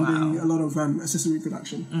surrounding a lot of assisted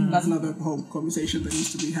reproduction. That's another whole conversation that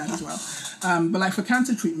needs to be had as well. But like for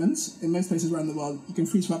cancer treatments in most places around the world, you can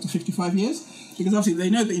freeze for up to 55 years. Because obviously they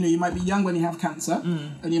know that you might be young when you have cancer,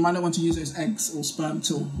 and you might not want to use those eggs or sperm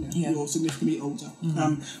till you're significantly older.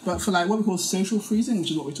 But for like what we call social freezing, which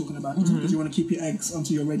is what we're talking about, because you want to keep your eggs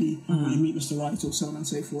until you're ready when you meet Mr. Right or so on and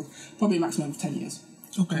so forth, probably a maximum of 10 years.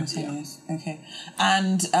 Okay. 10 years. Okay.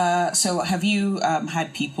 And so have you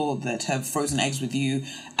had people that have frozen eggs with you,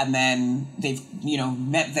 and then they've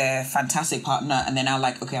met their fantastic partner, and they're now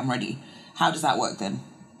like, okay, I'm ready. How does that work then?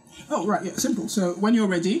 Oh, right, yeah, simple. So when you're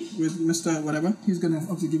ready with Mr. Whatever, he's going to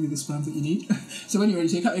obviously give you the sperm that you need. So when you're ready,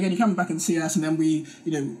 so you come back and see us, and then we,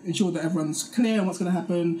 ensure that everyone's clear on what's going to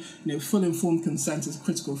happen. Full informed consent is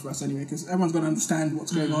critical for us anyway, because everyone's going to understand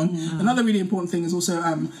what's going on. Another really important thing is also,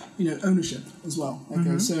 ownership as well.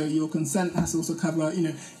 Okay, so your consent has to also cover,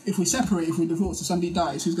 if we separate, if we divorce, if somebody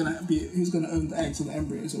dies, who's going to own the eggs or the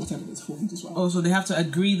embryos or whatever that's formed as well. Oh, so they have to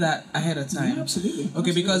agree that ahead of time. Yeah, absolutely.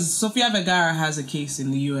 Okay, because Sofia Vergara has a case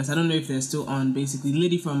in the US. I don't know if they're still on. Basically,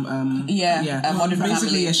 lady from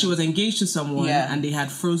basically she was engaged to someone and they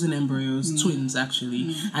had frozen embryos, twins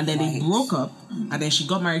actually, and then they broke up, and then she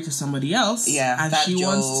got married to somebody else. And she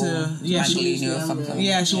wants to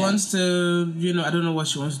she wants to I don't know what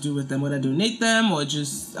she wants to do with them, whether donate them or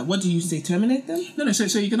just what do you say, terminate them? No.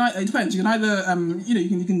 So you can, it depends. You can either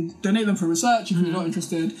you can donate them for research if you're not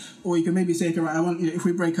interested, or you can maybe say, okay, right, I want if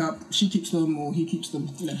we break up, she keeps them or he keeps them.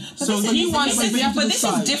 So this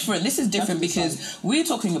is different. This is different because we're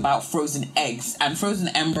talking about frozen eggs, and frozen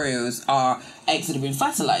embryos are eggs that have been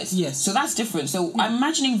fertilized. Yes. So that's different. So I'm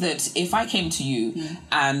imagining that if I came to you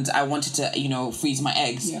and I wanted to, freeze my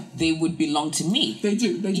eggs, they would belong to me. They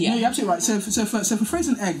do. Yeah. No, you're absolutely right. So for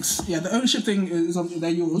frozen eggs, the ownership thing is obviously they're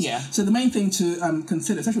yours. Yeah. So the main thing to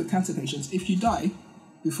consider, especially with cancer patients, if you die,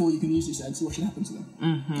 before you can use these eggs, what should happen to them?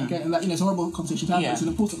 Okay, and that, it's a horrible conversation to have, but it's an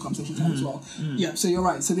important conversation to have as well. Yeah, so you're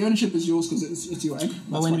right. So the ownership is yours because it's your egg.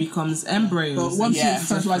 But when it becomes embryos, but once you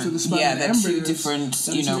fertilize with the sperm, yeah, the they're embryos, two different,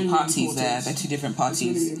 really parties there. They're two different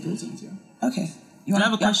parties. It's really important, yeah. Okay. I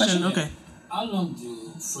have a question. Okay. How long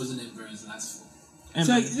do frozen embryos last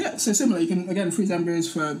for? So similar. You can again freeze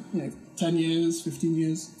embryos for 10 years, 15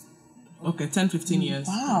 years. Okay, 10, 15 years.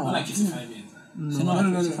 Wow. Not like 55 years. No. So not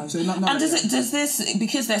and does this,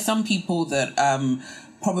 because there's some people that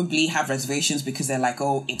probably have reservations because they're like,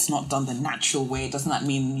 oh, it's not done the natural way. Doesn't that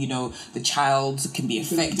mean, the child can be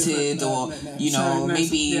affected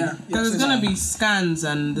maybe... There's going to be scans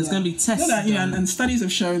and there's going to be tests. And studies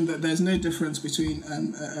have shown that there's no difference between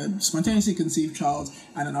a spontaneously conceived child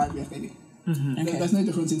and an IVF baby. Okay. There's no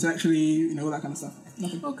difference intellectually, all that kind of stuff.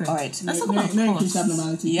 Nothing. Okay. All right. Let's talk no about increased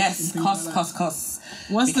abnormalities. Yes, cost.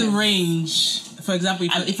 What's the range? For example,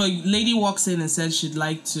 if a lady walks in and says she'd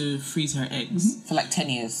like to freeze her eggs for like 10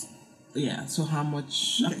 years. Yeah. So how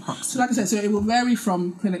much? Okay. So like I said, so it will vary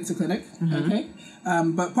from clinic to clinic. Okay.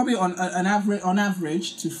 But probably on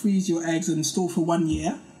average, to freeze your eggs and store for 1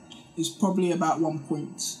 year is probably about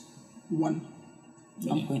 1.1.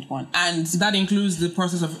 1.1. And that includes the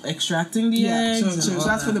process of extracting the eggs? So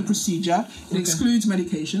that's for the procedure. It excludes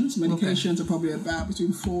medications. Medications are probably about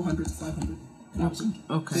between 400 to 500,000.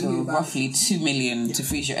 Okay. So roughly 2 million to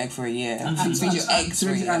freeze your egg for a year. And freeze your eggs for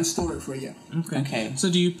a year. And store it for a year. Okay. So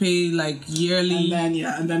do you pay like yearly?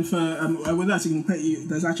 And then for with that you can pay.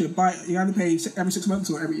 There's actually you either pay every 6 months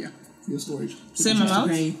or every year for your storage. Same amount?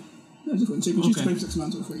 No, different. So you can choose to pay for 6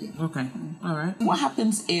 months or for a year. Okay. All right. What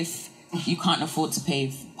happens if you can't afford to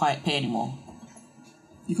pay anymore?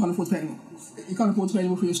 You can't afford to pay anymore. You can't afford to pay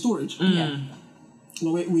anymore for your storage. Yeah.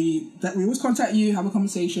 Well, we always contact you, have a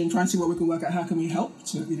conversation, try and see what we can work out. How can we help?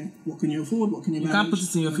 So what can you afford? What can you manage? You can't put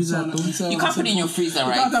it in your freezer. You can't put it in your freezer, right?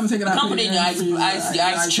 You can't come and take it out. You can't put it in your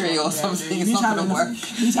ice tray or something. It's not going to work.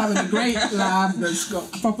 He's having a great lab that's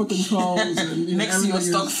got proper controls and next to your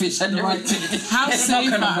stockfish and everything. How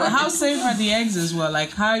safe are the eggs as well?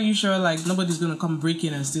 Like, how are you sure like nobody's going to come break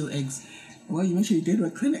in and steal eggs? Well, you make sure you go to a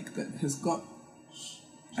clinic that has got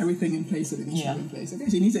everything in place that it needs to be in place. Okay,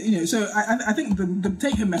 so you need to, so I think the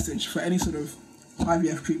take-home message for any sort of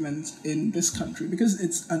IVF treatment in this country, because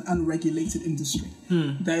it's an unregulated industry,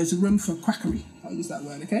 there is room for quackery. I'll use that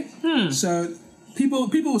word, okay? So people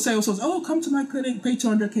will say all sorts, oh, come to my clinic, pay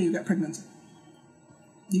 200k, you get pregnant.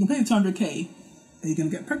 You can pay 200k, and you're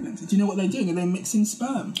going to get pregnant. Do you know what they're doing? Are they mixing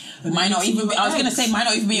sperm? Might not even be your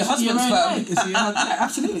husband's sperm.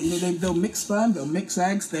 Absolutely. They'll mix sperm, they'll mix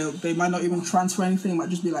eggs, they might not even transfer anything. It might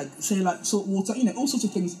just be like, say, like salt water. All sorts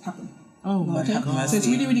of things happen. Oh, my God. So it's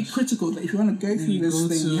really, really critical that if you want to go through this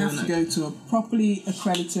thing, you have to go to a properly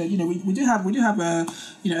accredited. We do have a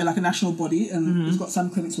like a national body, and it's got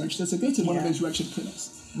some clinics registered. So go to one of those registered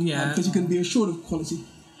clinics. Yeah. Because you can be assured of quality.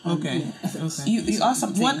 Okay. You asked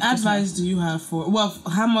something. What advice do you have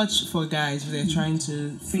how much for guys if they're trying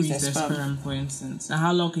to freeze their sperm, for instance? And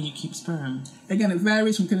how long can you keep sperm? Again, it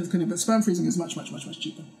varies from clinic to clinic, but sperm freezing is much, much, much, much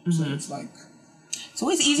cheaper. So it's like... It's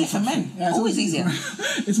always easier for men. Yeah, always easier.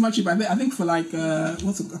 It's much cheaper. I think for like, I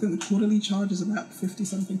think the quarterly charge is about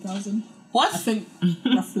 50-something thousand. What? I think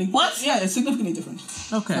roughly. What? Yeah, it's significally different.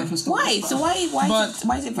 Okay. Why? So why is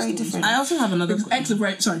it very different? I also have another question. Eggs are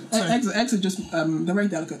very eggs are just they're very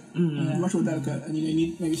delicate. Much more delicate, and you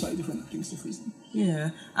need maybe slightly different things to freeze them.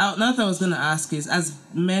 Yeah. Another thing I was going to ask is, as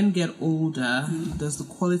men get older, does the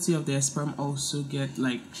quality of their sperm also get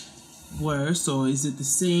like worse, or is it the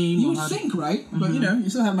same? You would think, right? But you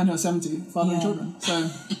still have men who are 70 fathering children. So.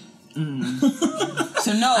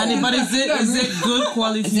 So no. But is it good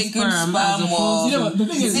quality sperm? As opposed to, the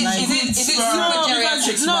thing is it super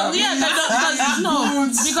geriatric sperm? Because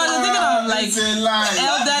I'm thinking of like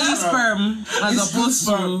elderly sperm as opposed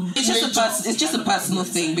to. It's just a personal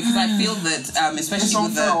thing, because I feel that especially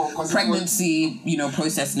with the pregnancy,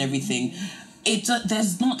 process and everything.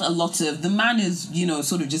 There's not a lot of, the man is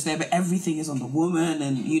sort of just there, but everything is on the woman,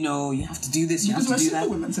 and you have to do this, you have to do that.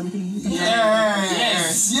 Women, so we can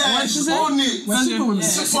yes, own it. We're superwomen.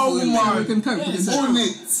 Superwoman. We can cope. Own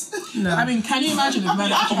it. No. I mean, can you imagine if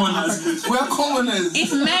men we're commoners.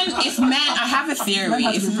 If men, I have a theory.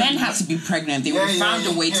 If men had to be pregnant, they would have found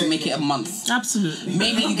a way to make it a month. Absolutely.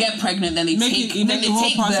 Maybe you get pregnant, then they take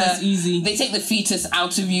the fetus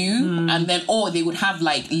out of you, and then they would have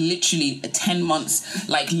like literally 10 months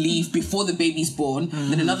like leave before the baby's born,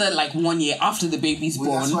 then another like 1 year after the baby's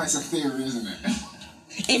born. That's why it's a theory, isn't it?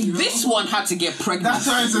 If this one had to get pregnant, That's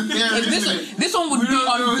why it's a theory. if this one would be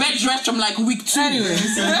on bed rest from like week 2. Anyway.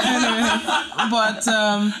 But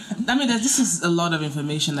I mean, this is a lot of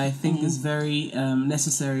information I think is very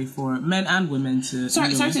necessary for men and women to.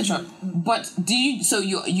 Sorry to interrupt. But do you? So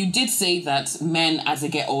you did say that men, as they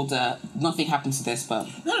get older, nothing happens to their sperm.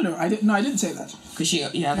 No, I didn't say that. Because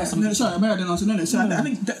that's No, sorry, maybe I didn't answer. No. So I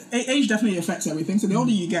think age definitely affects everything. So the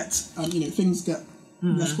older you get, things get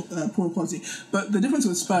less poor quality. But the difference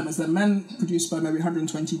with sperm is that men produce sperm every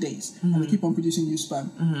 120 days, and they keep on producing new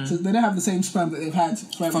sperm. So they don't have the same sperm that they've had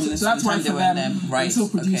forever. So that's why for them, they still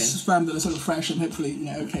produce sperm that are sort of fresh and hopefully,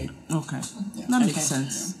 okay. Okay, that makes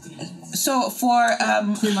sense. So for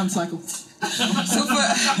 3-month cycle.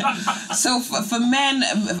 So for men,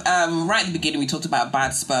 right at the beginning we talked about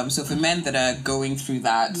bad sperm. So for men that are going through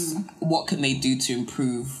that, what can they do to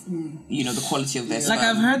improve, the quality of their sperm? Like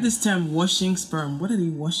I've heard this term, washing sperm. What are they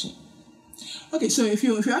washing? Okay, so if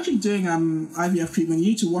you're actually doing IVF treatment, you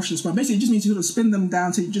need to wash the sperm. Basically, you just need to sort of spin them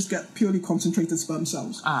down so you just get purely concentrated sperm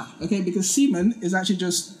cells. Okay, because semen is actually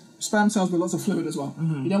just sperm cells with lots of fluid as well.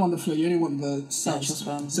 You don't want the fluid, you only want the cells.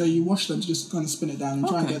 So you wash them to just kind of spin it down and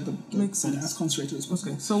try and get them as concentrated as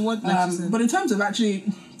possible. Okay, so what next? But in terms of actually...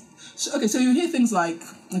 So you hear things like...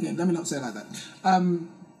 Okay, let me not say it like that.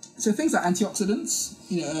 So things like antioxidants,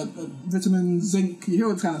 vitamins, zinc, you hear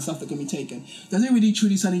all the kind of stuff that can be taken. Does it really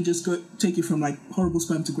truly suddenly just take you from like horrible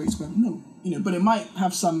sperm to great sperm? No. But it might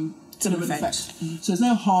have some sort of effect. So there's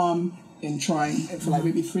no harm in trying it for like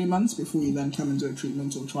maybe 3 months before you then come and do a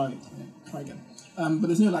treatment or try again. But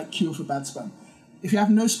there's no like cure for bad sperm. If you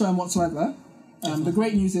have no sperm whatsoever, the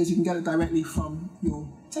great news is you can get it directly from your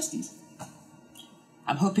testes.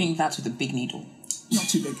 I'm hoping that's with a big needle. Not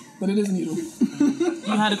too big, but it is a needle.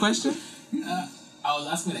 You had a question? I was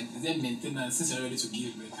asking, like, is there maintenance since you're ready to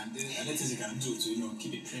give birth? Are there things you can do to,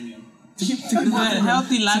 keep it premium? To keep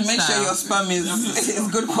healthy lifestyle. To make sure your sperm is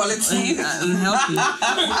good quality. And healthy.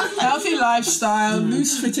 Healthy lifestyle,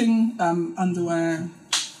 loose-fitting underwear.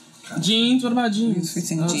 Jeans? What about jeans?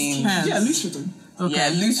 Loose-fitting jeans. Pants. Yeah, loose-fitting. Okay. Yeah,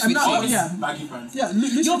 loose-fitting. Baggy pants. Yeah,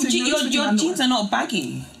 loose-fitting. Your jeans are not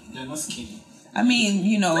baggy. They're not skinny. I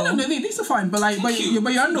mean, No, these are fine, but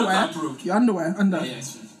your underwear, under.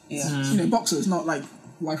 Yeah. Boxers, not like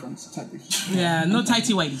wife runs type of. Yeah, no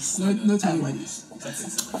tighty whities. No tighty whities.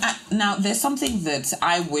 Now, there's something that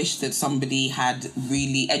I wish that somebody had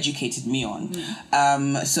really educated me on.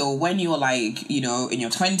 So when you're like, in your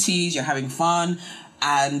 20s, you're having fun,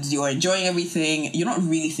 and you're enjoying everything, you're not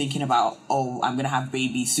really thinking about, I'm going to have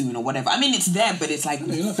baby soon or whatever. I mean, it's there, but it's like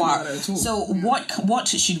far. So what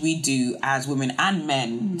should we do as women and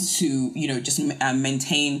men to, just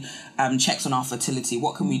maintain checks on our fertility?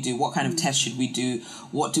 What can we do? What kind of tests should we do?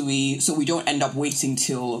 So we don't end up waiting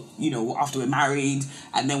till, after we're married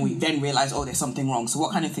and then we then realize, there's something wrong. So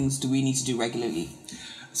what kind of things do we need to do regularly?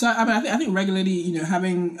 So I think regularly,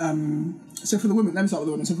 having so for the women, let me start with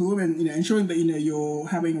the women. So for the women, ensuring that you're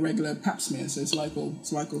having a regular Pap smear, so cervical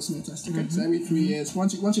smear test. Okay, so every 3 years,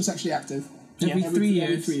 once you're sexually active. Every 3 years.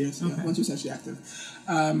 Every 3 years. Okay. Yeah, once you're sexually active.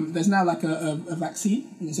 There's now like a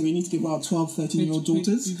vaccine. So we need to give our 12, 13-year-old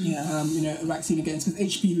daughters, a vaccine against,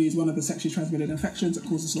 because HPV is one of the sexually transmitted infections that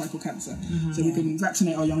causes cervical cancer. So we can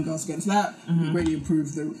vaccinate our young girls against that. We greatly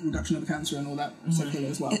improve the reduction of the cancer and all that circular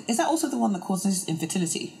as well. Is that also the one that causes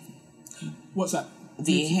infertility? What's that?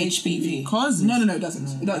 The HPV causes? No, it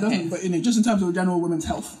doesn't. It doesn't. But just in terms of general women's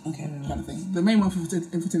health, kind of thing. The main one for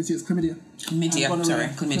infertility is chlamydia. Chlamydia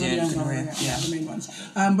and gonorrhea. Yeah, the main ones.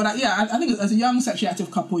 But I think as a young sexually active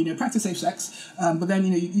couple, practice safe sex. But then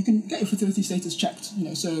you can get your fertility status checked.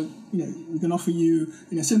 So we can offer you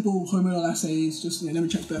simple hormonal assays. Just let me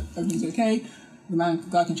check that everything's okay. The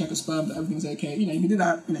guy can check a sperm that everything's okay. You can do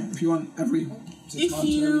that. If you want every 6 months or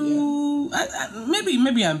every year.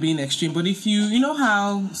 Maybe I'm being extreme, but if you know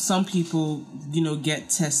how some people get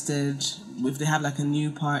tested if they have like a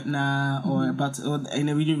new partner or in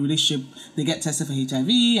a relationship, they get tested for HIV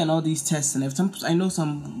and all these tests. And I know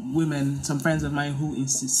some women, some friends of mine who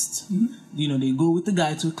insist, they go with the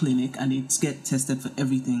guy to a clinic and they get tested for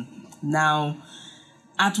everything. Now,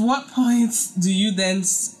 at what point do you then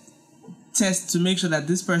test to make sure that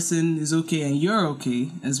this person is okay and you're okay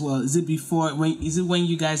as well? Is it when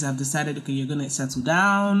you guys have decided, okay, you're gonna settle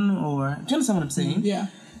down, or do you understand what I'm saying? Yeah.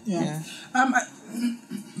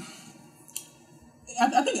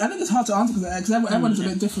 I think it's hard to answer because everyone's a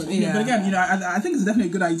bit different. But again, I think it's definitely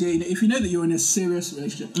a good idea. If you know that you're in a serious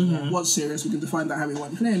relationship, what's serious? We can define that how we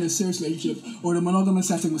want. If you're in a serious relationship or in a monogamous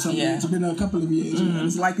setting with somebody, it's been a couple of years,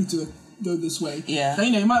 it's likely to go this way. Yeah. So,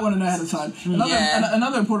 you might want to know ahead of time.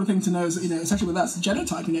 Another important thing to know is, especially with that, is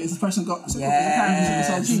genotype. Is this person got is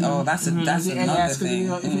it Oh, that's another thing.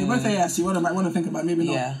 If you're both AS, you might want to think about maybe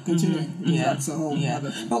not continuing. That's a whole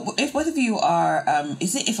other thing. But if both of you are,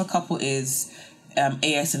 is it if a couple is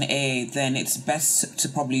AS and AA, then it's best to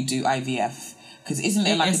probably do IVF? Because isn't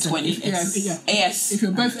there like a 20? AS. If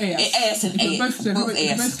you're both AS. and if you're AS. both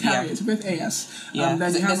AS. Carriers, you're both AS. Then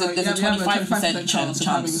there's a 25% chance of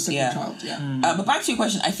having a second child. Yeah. But back to your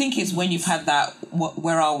question, I think it's when you've had that,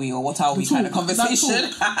 where are we or what are we kind of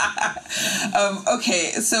conversation.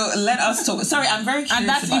 Okay, so let us talk. Sorry, I'm very curious. And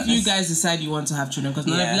that's about if you guys decide you want to have children, because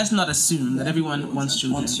let's not assume that everyone wants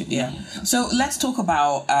children. So let's talk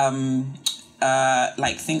about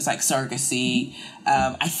like things like surrogacy.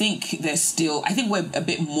 I think we're a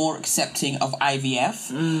bit more accepting of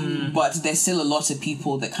IVF, but there's still a lot of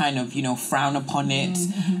people that kind of, frown upon it.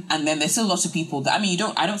 And then there's still a lot of people that,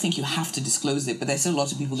 I don't think you have to disclose it, but there's still a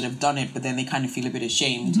lot of people that have done it, but then they kind of feel a bit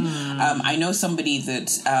ashamed. I know somebody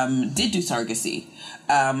that did do surrogacy,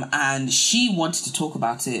 and she wanted to talk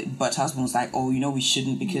about it, but her husband was like, oh, we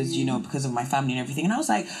shouldn't because, because of my family and everything. And I was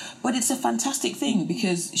like, but it's a fantastic thing,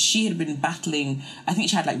 because she had been battling, I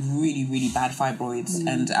think she had like really, really bad fibroids.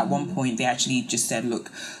 And at one point they actually just said,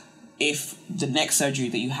 look, if the next surgery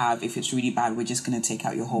that you have, if it's really bad, we're just going to take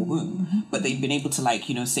out your whole womb. But they'd been able to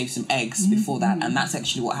save some eggs before that. And that's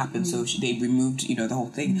actually what happened. So they removed, the whole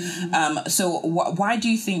thing. So why do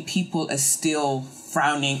you think people are still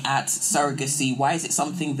frowning at surrogacy? Why is it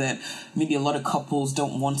something that maybe a lot of couples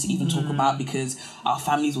don't want to even talk about, because our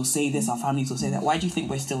families will say this, our families will say that? Why do you think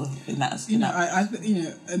we're still in that?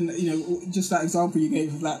 Just that example you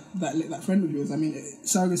gave of that friend of yours.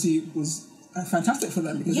 Surrogacy was fantastic for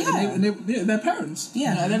them because they're parents.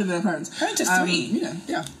 They're parents. Parents of 3.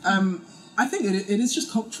 I think it is just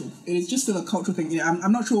cultural. It is just still a cultural thing.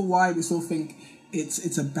 I'm not sure why we still think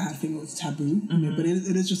it's a bad thing or it's taboo. But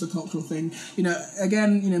it is just a cultural thing.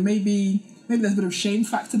 Maybe there's a bit of shame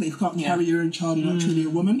factor that if you can't carry your own child, you're not truly a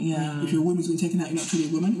woman. If your woman's been taken out, you're not truly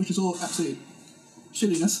a woman, which is all absolute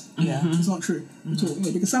silliness. It's not true at all.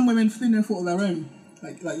 Because some women, for no fault of their own,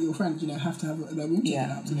 like your friends, have to have their womb taken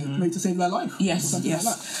out, maybe to save their life. Something like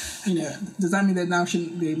that. Does that mean they now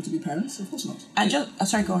shouldn't be able to be parents? Of course not. And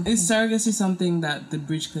sorry, go on. Is surrogacy something that the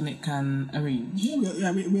Bridge Clinic can arrange?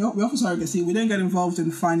 We offer surrogacy. We don't get involved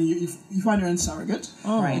in finding you find your own surrogate.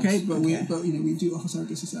 Okay, but we do offer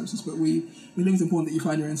surrogacy services. But we think it's important that you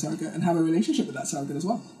find your own surrogate and have a relationship with that surrogate as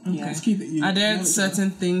well. It's key that you. Are there certain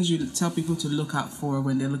things you tell people to look out for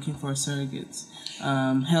when they're looking for a surrogate?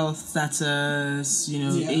 Health status,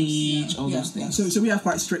 age, all those things. So we have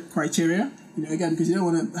quite strict criteria, again, because you don't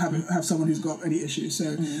want to have someone who's got any issues.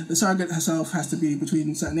 So the surrogate herself has to be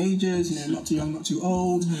between certain ages, not too young, not too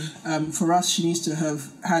old. For us, she needs to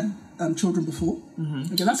have had children before.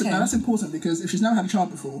 Okay, that's important, because if she's never had a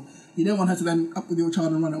child before, you don't want her to then up with your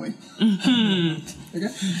child and run away. Okay,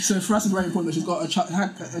 so for us it's very important that she's got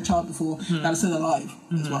had a child before that is still alive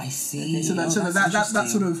as well. I see. Okay, so that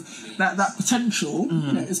sort of that potential,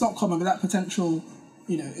 it's not common, but that potential,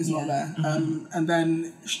 is not there. And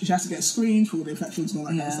then she has to get screened for all the infections and all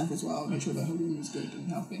that kind of stuff as well. Make sure that her womb is good and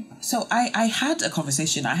healthy. So I had a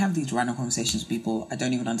conversation. I have these random conversations with people. I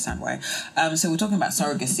don't even understand why. So we're talking about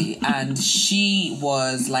surrogacy, and she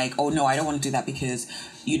was like, "Oh no, I don't want to do that because."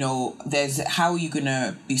 How are you going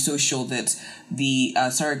to be so sure that the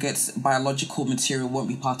surrogate's biological material won't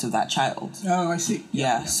be part of that child? Oh, I see.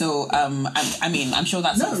 Yeah. So, I'm sure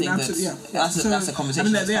that's something that's a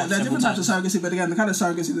conversation. There are different types of surrogacy, but again, the kind of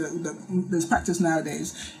surrogacy that there's practice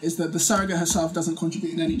nowadays is that the surrogate herself doesn't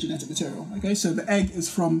contribute in any genetic material. Okay, so the egg is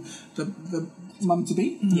from the mum to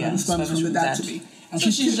be, and the sperm is from the dad to be. And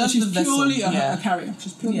she's purely a carrier.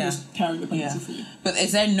 She's purely just carrying the pregnancy for you. But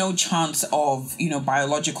is there no chance of,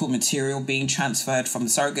 biological material being transferred from the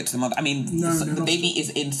surrogate to the mother? The baby is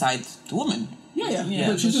inside the woman.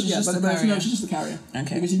 But she's just the carrier.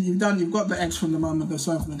 Okay. Because you've got the eggs from the mum and the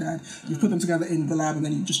sperm from the dad. You put them together in the lab, and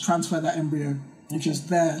then you just transfer that embryo, which is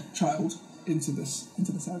their child, into the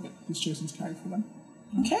surrogate who's chosen to carry for them.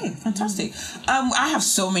 Okay, fantastic. I have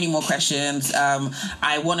so many more questions.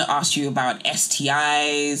 I want to ask you about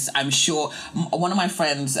STIs. I'm sure one of my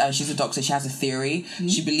friends, she's a doctor, she has a theory.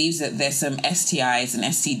 She believes that there's some STIs and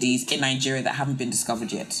STDs in Nigeria that haven't been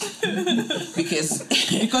discovered yet. because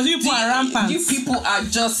you people are rampant. You people are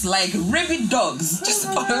just like rabid dogs, just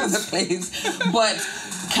all over the place. But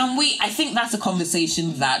I think that's a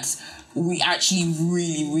conversation that we actually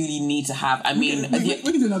really need to have. I mean, we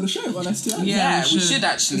can do another show on STI. Yeah, we should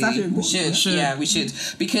actually. We should. Yeah, we should.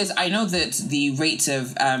 Because I know that the rate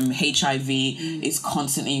of HIV is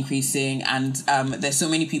constantly increasing, and there's so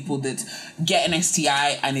many people that get an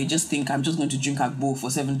STI and they just think, I'm just going to drink agbo for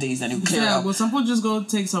 7 days and it'll clear up. Well, some people just go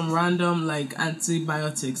take some random like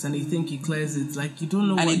antibiotics and they think it clears it. Like, you don't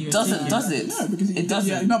know and what it you're doesn't, taking. does it? No, because it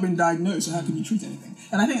doesn't. You've not been diagnosed, so how can you treat anything?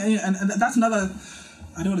 And I think, and that's another.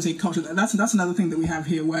 I don't want to say culture. That's another thing that we have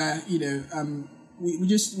here, where we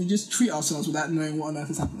just treat ourselves without knowing what on earth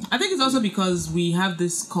is happening. I think it's also because we have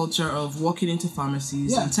this culture of walking into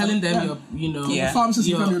pharmacies and telling them the pharmacist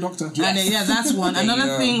become your doctor. Yes. And that's one.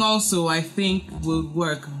 Another thing also I think will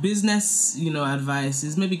work. Business, advice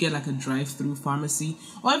is maybe get like a drive-through pharmacy,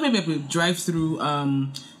 or maybe a drive-through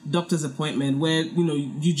doctor's appointment where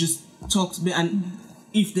you just talk to me, and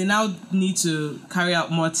if they now need to carry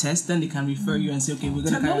out more tests, then they can refer you and say, okay, we're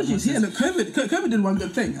going to carry out more tests. Yeah, look, COVID did one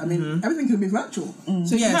good thing. I mean, everything can be virtual.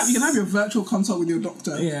 So you can have your virtual consult with your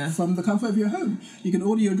doctor from the comfort of your home. You can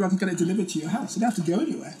order your drug and get it delivered to your house. You don't have to go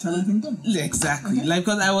anywhere. Tell anything done. Exactly. Okay. Like,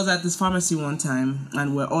 because I was at this pharmacy one time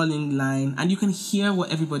and we're all in line and you can hear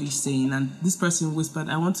what everybody's saying, and this person whispered,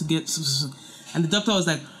 I want to get... And the doctor was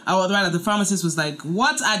like, the pharmacist was like,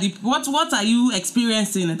 what are you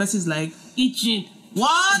experiencing? And the person's like, itching.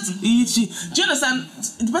 What? Do you understand?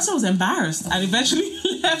 The person was embarrassed and eventually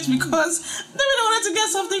left because they really wanted to get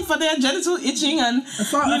something for their genital itching, and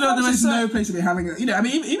there was no place to be having it. I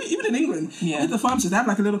mean, even in England, with the pharmacists, they have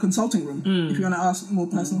like a little consulting room if you want to ask more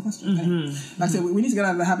personal questions. Like I said, we need to get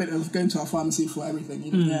out of the habit of going to our pharmacy for everything.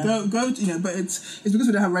 Go. But it's because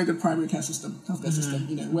we don't have a very good primary care system, healthcare system.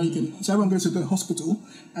 Where you can, so everyone goes to the hospital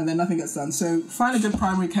and then nothing gets done. So find a good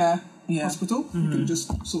primary care hospital, you can just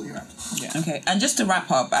sort you out. Yeah. Okay, and just to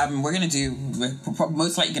wrap up, we're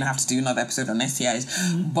most likely going to have to do another episode on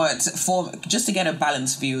STIs, but just to get a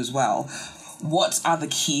balanced view as well, what are the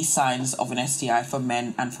key signs of an STI for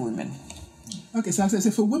men and for women? Okay, so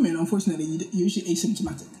for women, unfortunately, you're usually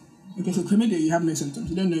asymptomatic. Okay, so chlamydia, you have no symptoms.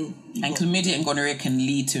 You don't know. And chlamydia and gonorrhea can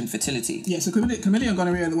lead to infertility. Yeah, so chlamydia and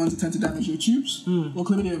gonorrhea are the ones that tend to damage your tubes. Well,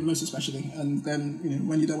 chlamydia most especially. And then,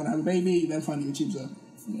 when you don't want to have a baby, you then find your tubes are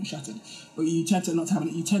shattered. But you tend to not have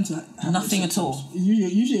it. You tend to have nothing at all.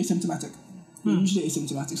 Usually asymptomatic. Usually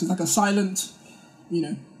asymptomatic. So it's like a silent,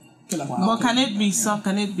 killer. Wow. But can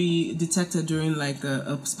it be detected during like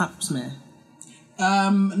a pap smear?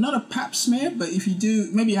 Not a pap smear, but if you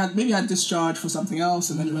do, maybe you had discharge for something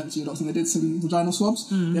else, and then you went to your doctor and they did some vaginal swabs.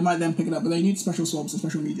 They might then pick it up, but they need special swabs and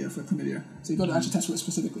special media for chlamydia. So you've got to actually test for it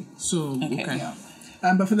specifically. So okay. Yeah.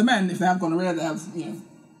 But for the men, if they have gonorrhea, they have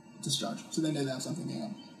discharge, so then they have something going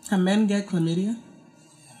on. Can men get chlamydia?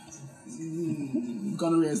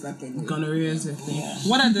 Gonorrhea is that thing. Gonorrhea is a thing. Yeah.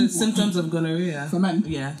 What are the symptoms of gonorrhea for men?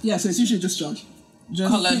 Yeah. Yeah, so it's usually discharge.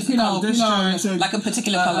 Discharge. So like a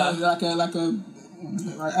particular color. Like a.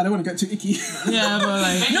 I don't want to get too icky. Yeah, but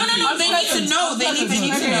like no. They need to know. They need to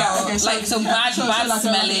know. Okay, bad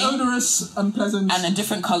smelling, odorous, unpleasant, and a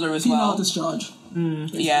different color as penile well. Discharge.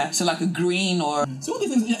 Yeah, so like a green or. So all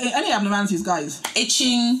these things, any abnormalities, guys.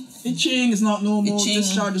 Itching is not normal.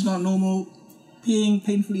 Discharge is not normal. Peeing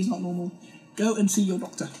painfully is not normal. Go and see your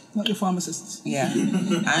doctor, not your pharmacists. Yeah.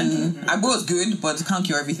 And agbo is good, but it can't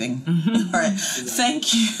cure everything. All right.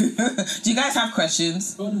 Thank you. Do you guys have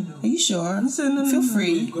questions? Oh, no. Are you sure? No, feel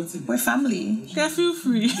free. We're family. Yeah, feel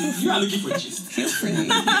free. You are looking for gist. Feel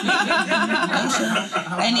free.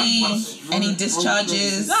 Any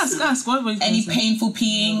discharges? Ask. Any painful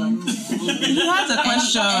peeing? He has a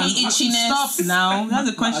question. Any itchiness? Stop now. He has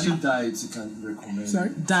a question. Any diets you can recommend? Sorry?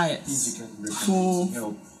 Diets. You can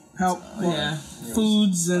recommend help. Yeah.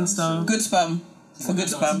 Foods and stuff. Good sperm. For good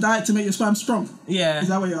sperm. Diet to make your sperm strong. Yeah. Is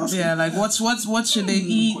that what you're asking? Yeah, like what should they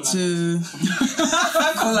eat to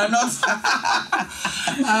Cola nuts.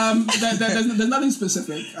 There's nothing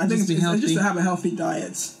specific. I think it's just to have a healthy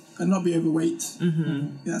diet and not be overweight. Yeah,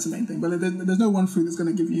 that's the main thing. But there's no one food that's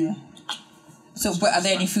going to give you. So, but are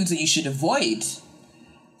there any foods that you should avoid?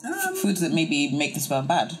 Foods that maybe make the sperm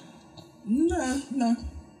bad? No.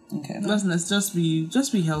 Okay. Let's just be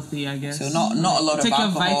healthy, I guess. So not a lot of take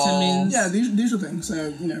alcohol. Take your vitamins. Yeah, the usual things.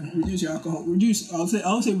 So reduce your alcohol.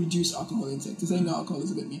 I'll say reduce alcohol intake. To say no alcohol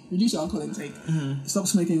is a bit mean. Reduce your alcohol intake. Stop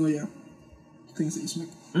smoking all your things that you smoke.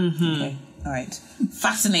 Okay. All right.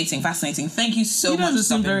 Fascinating. Thank you so much for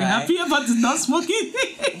stopping by. Very happy about the not smoking.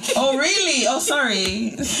 Oh really? Oh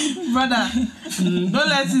sorry, brother. Don't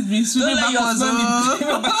let it be swimming backwards.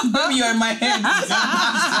 Baby, you're in my head.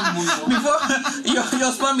 Before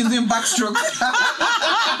your sperm is doing backstroke.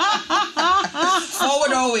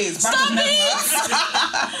 Forward always. Stop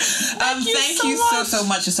Thank you so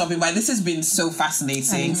much for stopping by. This has been so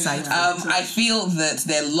fascinating. I feel that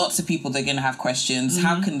there are lots of people that are going to have questions.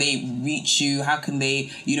 How can they reach you? How can they,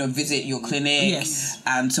 visit your clinic?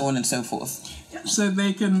 And so on and so forth. So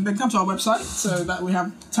they can come to our website, so that we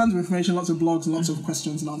have tons of information, lots of blogs and lots of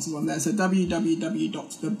questions and answers on there. So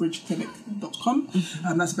www.thebridgeclinic.com,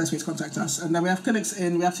 and that's the best way to contact us. And then we have two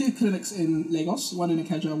clinics in Lagos, one in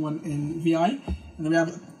Ikeja, one in VI, and then we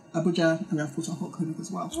have Abuja, and we have Port Harcourt Clinic as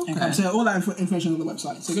well. Okay. So all that information on the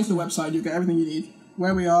website. So go to the website, you'll get everything you need,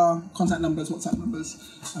 where we are, contact numbers, WhatsApp numbers,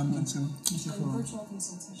 and so on. Virtual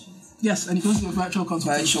consultations. Yes, and you can do a virtual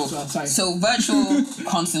consultation. So virtual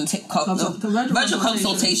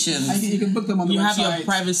consultations. You can book them on the website. You have your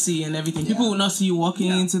privacy and everything. People will not see you walking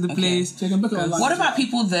into the place. So you can book it online. What about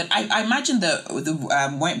people that I imagine that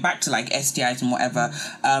went back to like STIs and whatever?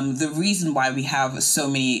 The reason why we have so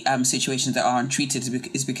many situations that are untreated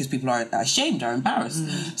is because people are ashamed or embarrassed.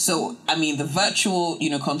 So I mean, the virtual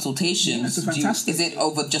consultations. Is it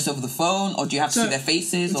just over the phone, or do you have to see their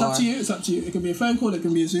faces? It's up to you. It's up to you. It can be a phone call. It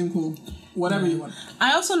can be a Zoom call. Whatever you want.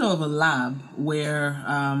 I also know of a lab where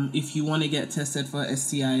if you want to get tested for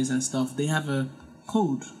STIs and stuff, they have a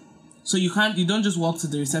code. So you don't just walk to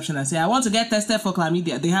the reception and say, I want to get tested for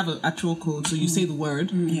chlamydia. They have an actual code. So you say the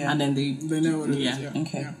word and then they know what it is.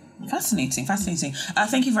 Okay. Yeah. Fascinating.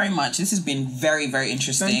 Thank you very much. This has been very, very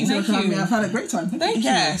interesting. Thank you for having me. I've had a great time. Thank you.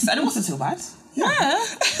 Yes, and it wasn't too bad. Yeah.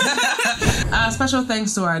 Special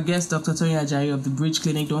thanks to our guest, Dr. Tony Ajayi of the Bridge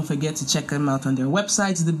Clinic. Don't forget to check them out on their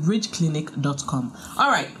website, thebridgeclinic.com. All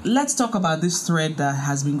right, let's talk about this thread that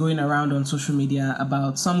has been going around on social media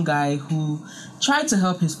about some guy who tried to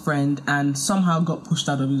help his friend and somehow got pushed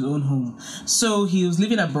out of his own home. So he was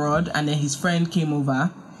living abroad, and then his friend came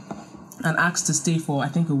over and asked to stay for, I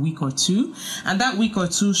think, a week or two. And that week or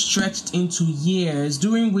two stretched into years,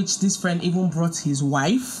 during which this friend even brought his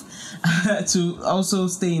wife to also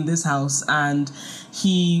stay in this house. And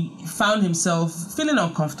he found himself feeling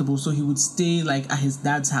uncomfortable, so he would stay like at his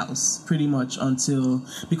dad's house pretty much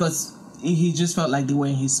because he just felt like they were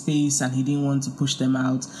in his space and he didn't want to push them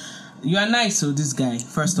out. You are nice, so this guy,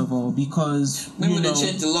 first of all, because maybe they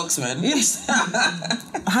change the locks, man. Yes.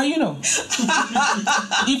 How you know?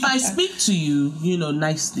 If I speak to you,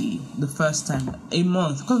 nicely the first time, a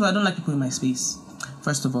month, because I don't like people in my space.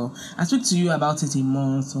 First of all, I speak to you about it a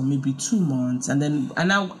month or maybe 2 months, and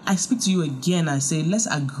now I speak to you again. I say, let's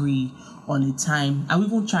agree on a time. I will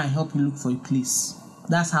even try and help you look for a place.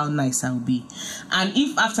 That's how nice I will be. And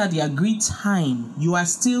if after the agreed time you are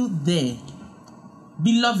still there,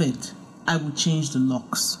 beloved, I will change the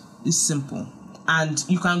locks. It's simple. And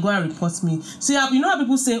you can go and report me. See, you know how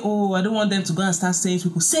people say, oh, I don't want them to go and start saying to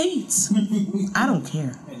people. Say it. I don't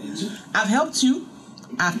care. I've helped you.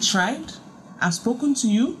 I've tried. I've spoken to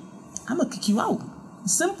you. I'm going to kick you out.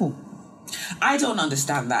 It's simple. I don't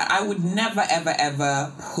understand that. I would never, ever,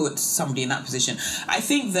 ever put somebody in that position. I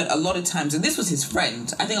think that a lot of times, and this was his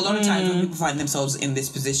friend, I think a lot of times when people find themselves in this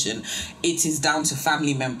position, it is down to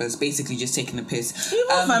family members basically just taking the piss.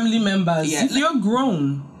 Even family members. Yeah. If you're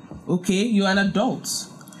grown, okay, you're an adult,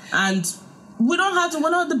 and we're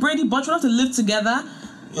not the Brady Bunch, we don't have to live together.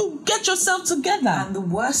 You get yourself together. And the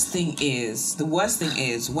worst thing is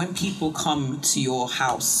when people come to your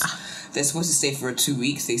house, they're supposed to stay for 2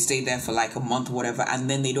 weeks. They stay there for like a month or whatever, and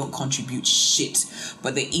then they don't contribute shit.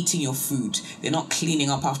 But they're eating your food. They're not cleaning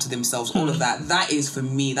up after themselves. All of that. That is, for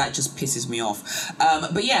me, that just pisses me off.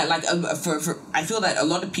 But yeah, like I feel that a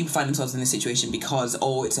lot of people find themselves in this situation because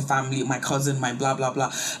it's a family, my cousin, my blah blah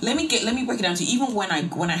blah. Let me break it down to you. Even when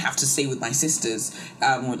I have to stay with my sisters,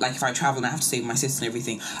 like if I travel and I have to stay with my sister and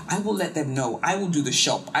everything, I will let them know. I will do the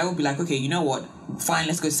shop. I will be like, okay, you know what? Fine,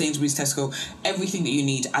 let's go to Sainsbury's, Tesco. Everything that you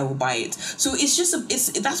need, I will buy it. So it's just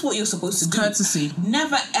that's what you're supposed to do. Courtesy.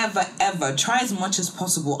 Never ever ever try as much as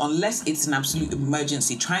possible, unless it's an absolute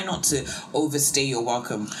emergency. Try not to overstay your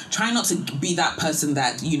welcome. Try not to be that person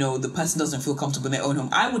that the person doesn't feel comfortable in their own home.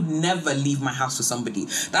 I would never leave my house for somebody.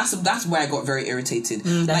 That's where I got very irritated.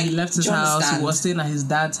 That he left his house. He was staying at his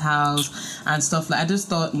dad's house and stuff like. I just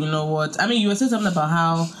thought, you know what? I mean, you were saying something about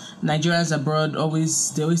how Nigerians abroad always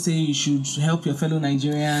say you should help your fellow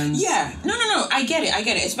Nigerians. Yeah. No. I get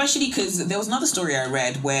it. Especially because there was another story I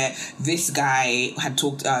read where this guy had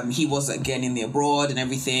talked, he was again in the abroad and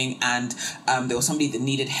everything, and there was somebody that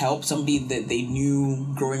needed help, somebody that they knew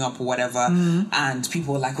growing up or whatever, and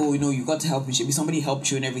people were like, oh, you've got to help me. Somebody helped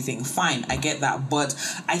you and everything. Fine, I get that. But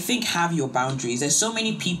I think have your boundaries. There's so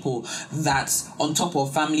many people that on top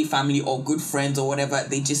of family or good friends or whatever,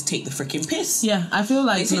 they just take the freaking piss. Yeah, I feel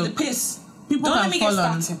like they take the piss. people can fall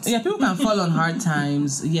on people can fall on hard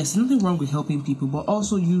times. Yes, nothing wrong with helping people, but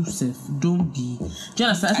also you, Seth, don't be. Do you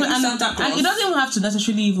understand? And it doesn't even have to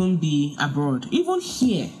necessarily even be abroad. Even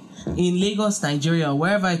here in Lagos, Nigeria, or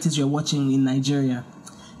wherever it is you're watching in Nigeria,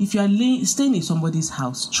 if you are staying in somebody's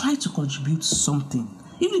house, try to contribute something,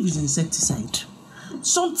 even if it's insecticide,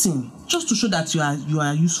 something, just to show that you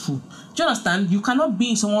are useful. Do you understand? You cannot be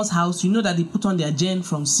in someone's house. You know that they put on their gen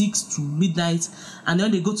from 6 to midnight, and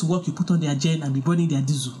then they go to work, you put on their gen and be burning their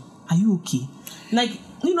diesel. Are you okay? Like,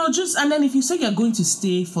 you know, just, and then if you say you're going to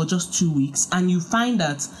stay for just 2 weeks and you find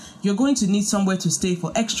that you're going to need somewhere to stay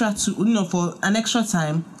for for an extra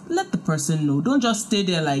time, let the person know. Don't just stay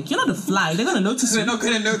there like you're not a fly. They're gonna notice. They're not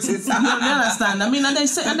gonna notice. You understand? I mean, and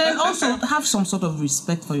then also have some sort of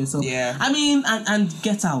respect for yourself. Yeah. I mean, and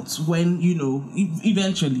get out when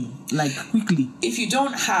eventually, like quickly. If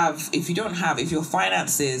your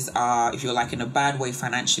finances are, if you're like in a bad way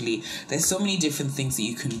financially, there's so many different things that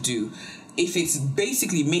you can do. If it's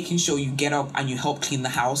basically making sure you get up and you help clean the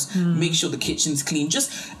house, make sure the kitchen's clean. Just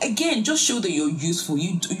show that you're useful.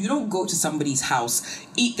 You don't go to somebody's house,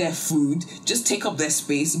 eat their food, just take up their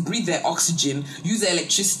space, breathe their oxygen, use their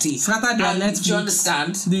electricity. Scatter their Netflix. Do you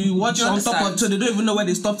understand? They watch on top of so they don't even know where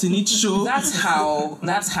they stopped in each show. That's how.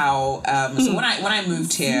 So when I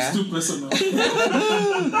moved here,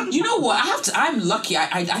 you know what? I'm lucky.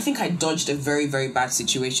 I think I dodged a very, very bad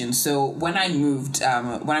situation. So when I moved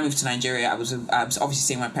to Nigeria, I was obviously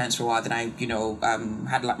staying with my parents for a while. Then I,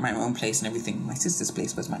 had like my own place and everything. My sister's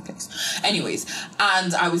place was my place. Anyways,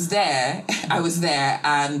 and I was there,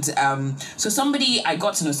 and so I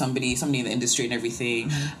got to know somebody in the industry and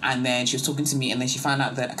everything, and then she was talking to me, and then she found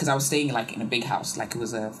out that, because I was staying like in a big house, like it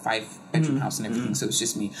was a 5-bedroom house and everything, so it was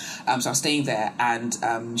just me. So I was staying there, and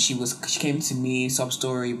she came to me, sob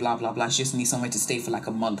story, blah blah blah. She just needs somewhere to stay for like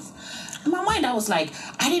a month. In my mind, I was like,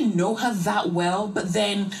 I didn't know her that well, but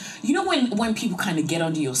then, when people kind of get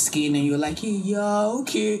under your skin and you're like, hey, yeah,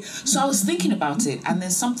 okay. So I was thinking about it, and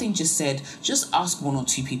then something just said, just ask 1 or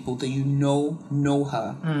 2 people that know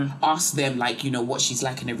her. Ask them, like, what she's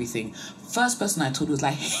like and everything. First person I told was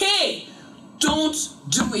like, hey, don't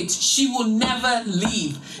do it. She will never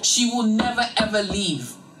leave. She will never, ever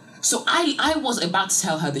leave. So I was about to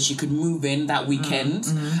tell her that she could move in that weekend.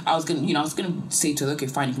 I was gonna say to her, okay,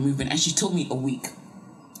 fine, you can move in, and she told me a week.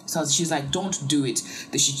 So she's like, don't do it.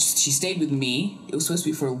 That she stayed with me. It was supposed to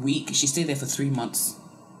be for a week. She stayed there for 3 months.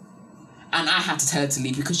 And I had to tell her to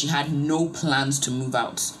leave because she had no plans to move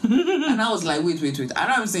out. And I was like, wait. I know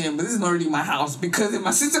what I'm saying, but this is not really my house, because if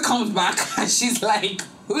my sister comes back and she's like,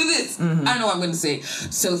 who is this? I don't know what I'm going to say.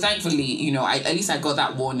 So thankfully, at least I got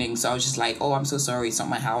that warning. So I was just like, oh, I'm so sorry. It's not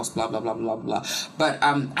my house, blah, blah, blah, blah, blah. But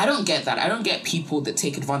I don't get that. I don't get people that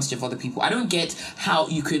take advantage of other people. I don't get how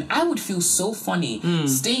I would feel so funny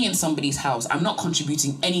staying in somebody's house. I'm not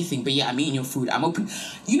contributing anything, but yeah, I'm eating your food. I'm open.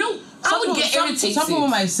 I would get irritated. Some people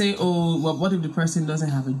might say, oh, well, what if the person doesn't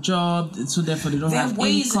have a job, so therefore they don't have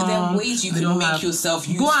income? There are ways you can make yourself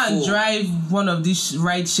useful. Go and drive one of these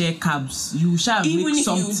ride-share cabs. You shall make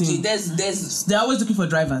something. They're always looking for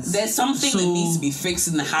drivers. There's something that needs to be fixed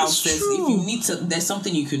in the house. If you need to, there's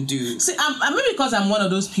something you can do. See, maybe because I'm one of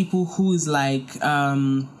those people who is like,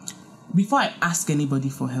 before I ask anybody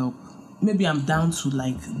for help, maybe I'm down to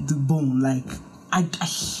like the bone, like, I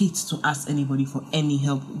hate to ask anybody for any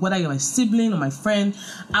help, whether you're my sibling or my friend.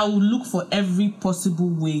 I will look for every possible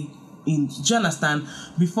way do you understand?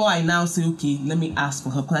 Before I now say, okay, let me ask for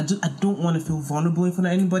help, because I don't want to feel vulnerable in front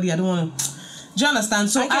of anybody. I don't want to. Do you understand?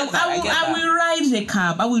 So I will ride a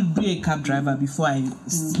cab. I will be a cab driver before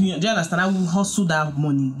do you understand? I will hustle that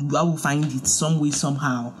money. I will find it some way,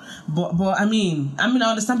 somehow. But I mean, I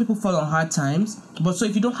understand people fall on hard times. But so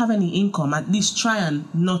if you don't have any income, at least try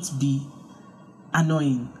and not be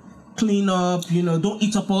annoying. Clean up, don't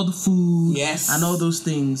eat up all the food. Yes. And all those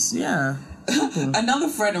things. Yeah. Another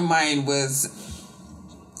friend of mine was...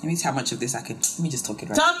 Let me see how much of this I can... Let me just talk it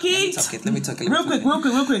right. Let me talk it.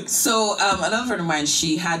 Real quick. So, another friend of mine,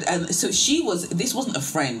 she had... so she was... This wasn't a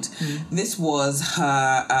friend. This was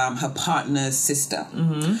her partner's sister.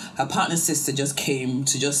 Her partner's sister just came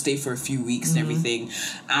to just stay for a few weeks and everything.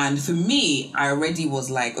 And for me, I already was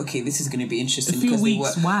like, okay, this is going to be interesting. A few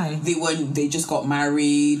weeks? Why? They just got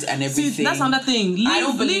married and everything. See, that's another thing. I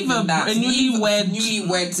don't believe in that. A newlywed.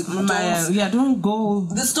 Yeah, don't go...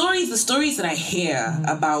 The stories that I hear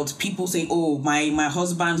about people saying, oh, my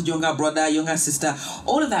husband's younger brother, younger sister,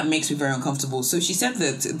 all of that makes me very uncomfortable. So she said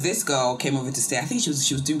that this girl came over to stay. I think she was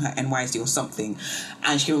doing her NYSC or something,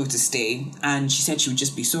 and she came over to stay, and she said she would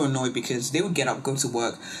just be so annoyed because they would get up, go to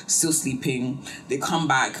work, still sleeping. They come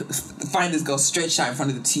back, find this girl stretched out in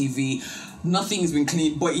front of the TV, nothing has been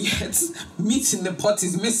cleaned, but yet meat in the pot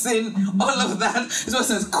is missing, all of that. This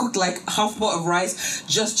person's cooked like half pot of rice,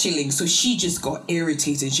 just chilling. So she just got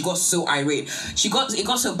irritated. She got so irate. It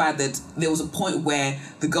got so bad that there was a point where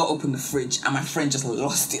the girl opened the fridge and my friend just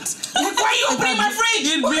lost it. Like, why are you opening my fridge?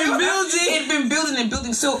 It'd been building and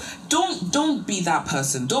building. So don't be that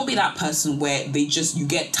person. Don't be that person where you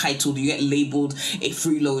get titled, you get labeled a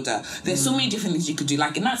freeloader. There's so many different things you could do.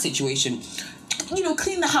 Like in that situation,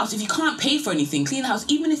 clean the house. If you can't pay for anything, clean the house.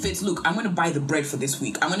 Even if it's, look, I'm going to buy the bread for this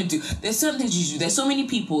week. There's certain things you do. There's so many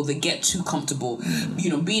people that get too comfortable,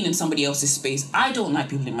 being in somebody else's space. I don't like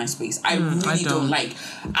people in my space. I really don't like.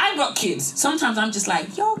 I've got kids. Sometimes I'm just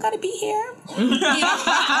like, y'all gotta be here.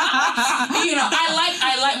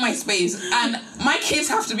 I like my space. And my kids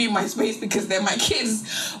have to be in my space because they're my kids.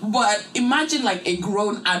 But imagine like a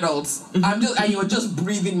grown adult. And you're just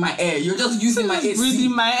breathing my air. You're just using my AC.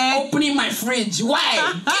 Breathing my air. Opening my fridge. Why?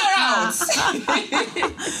 Get out!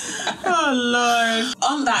 Oh Lord.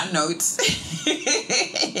 On that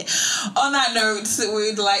note,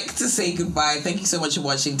 we'd like to say goodbye. Thank you so much for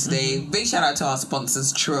watching today. Big shout out to our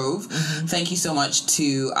sponsors, Trove. Thank you so much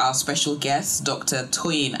to our special guest, Dr.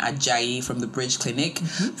 Toyin Ajayi from the Bridge Clinic,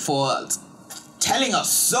 for telling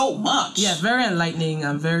us so much. Yeah, very enlightening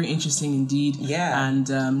and very interesting indeed. Yeah. And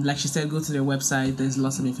like she said, go to their website. There's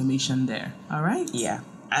lots of information there. All right? Yeah.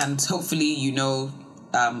 And hopefully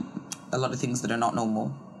a lot of things that are not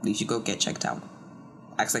normal. You should go get checked out.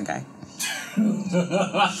 Accent guy. Listen,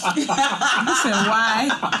 why?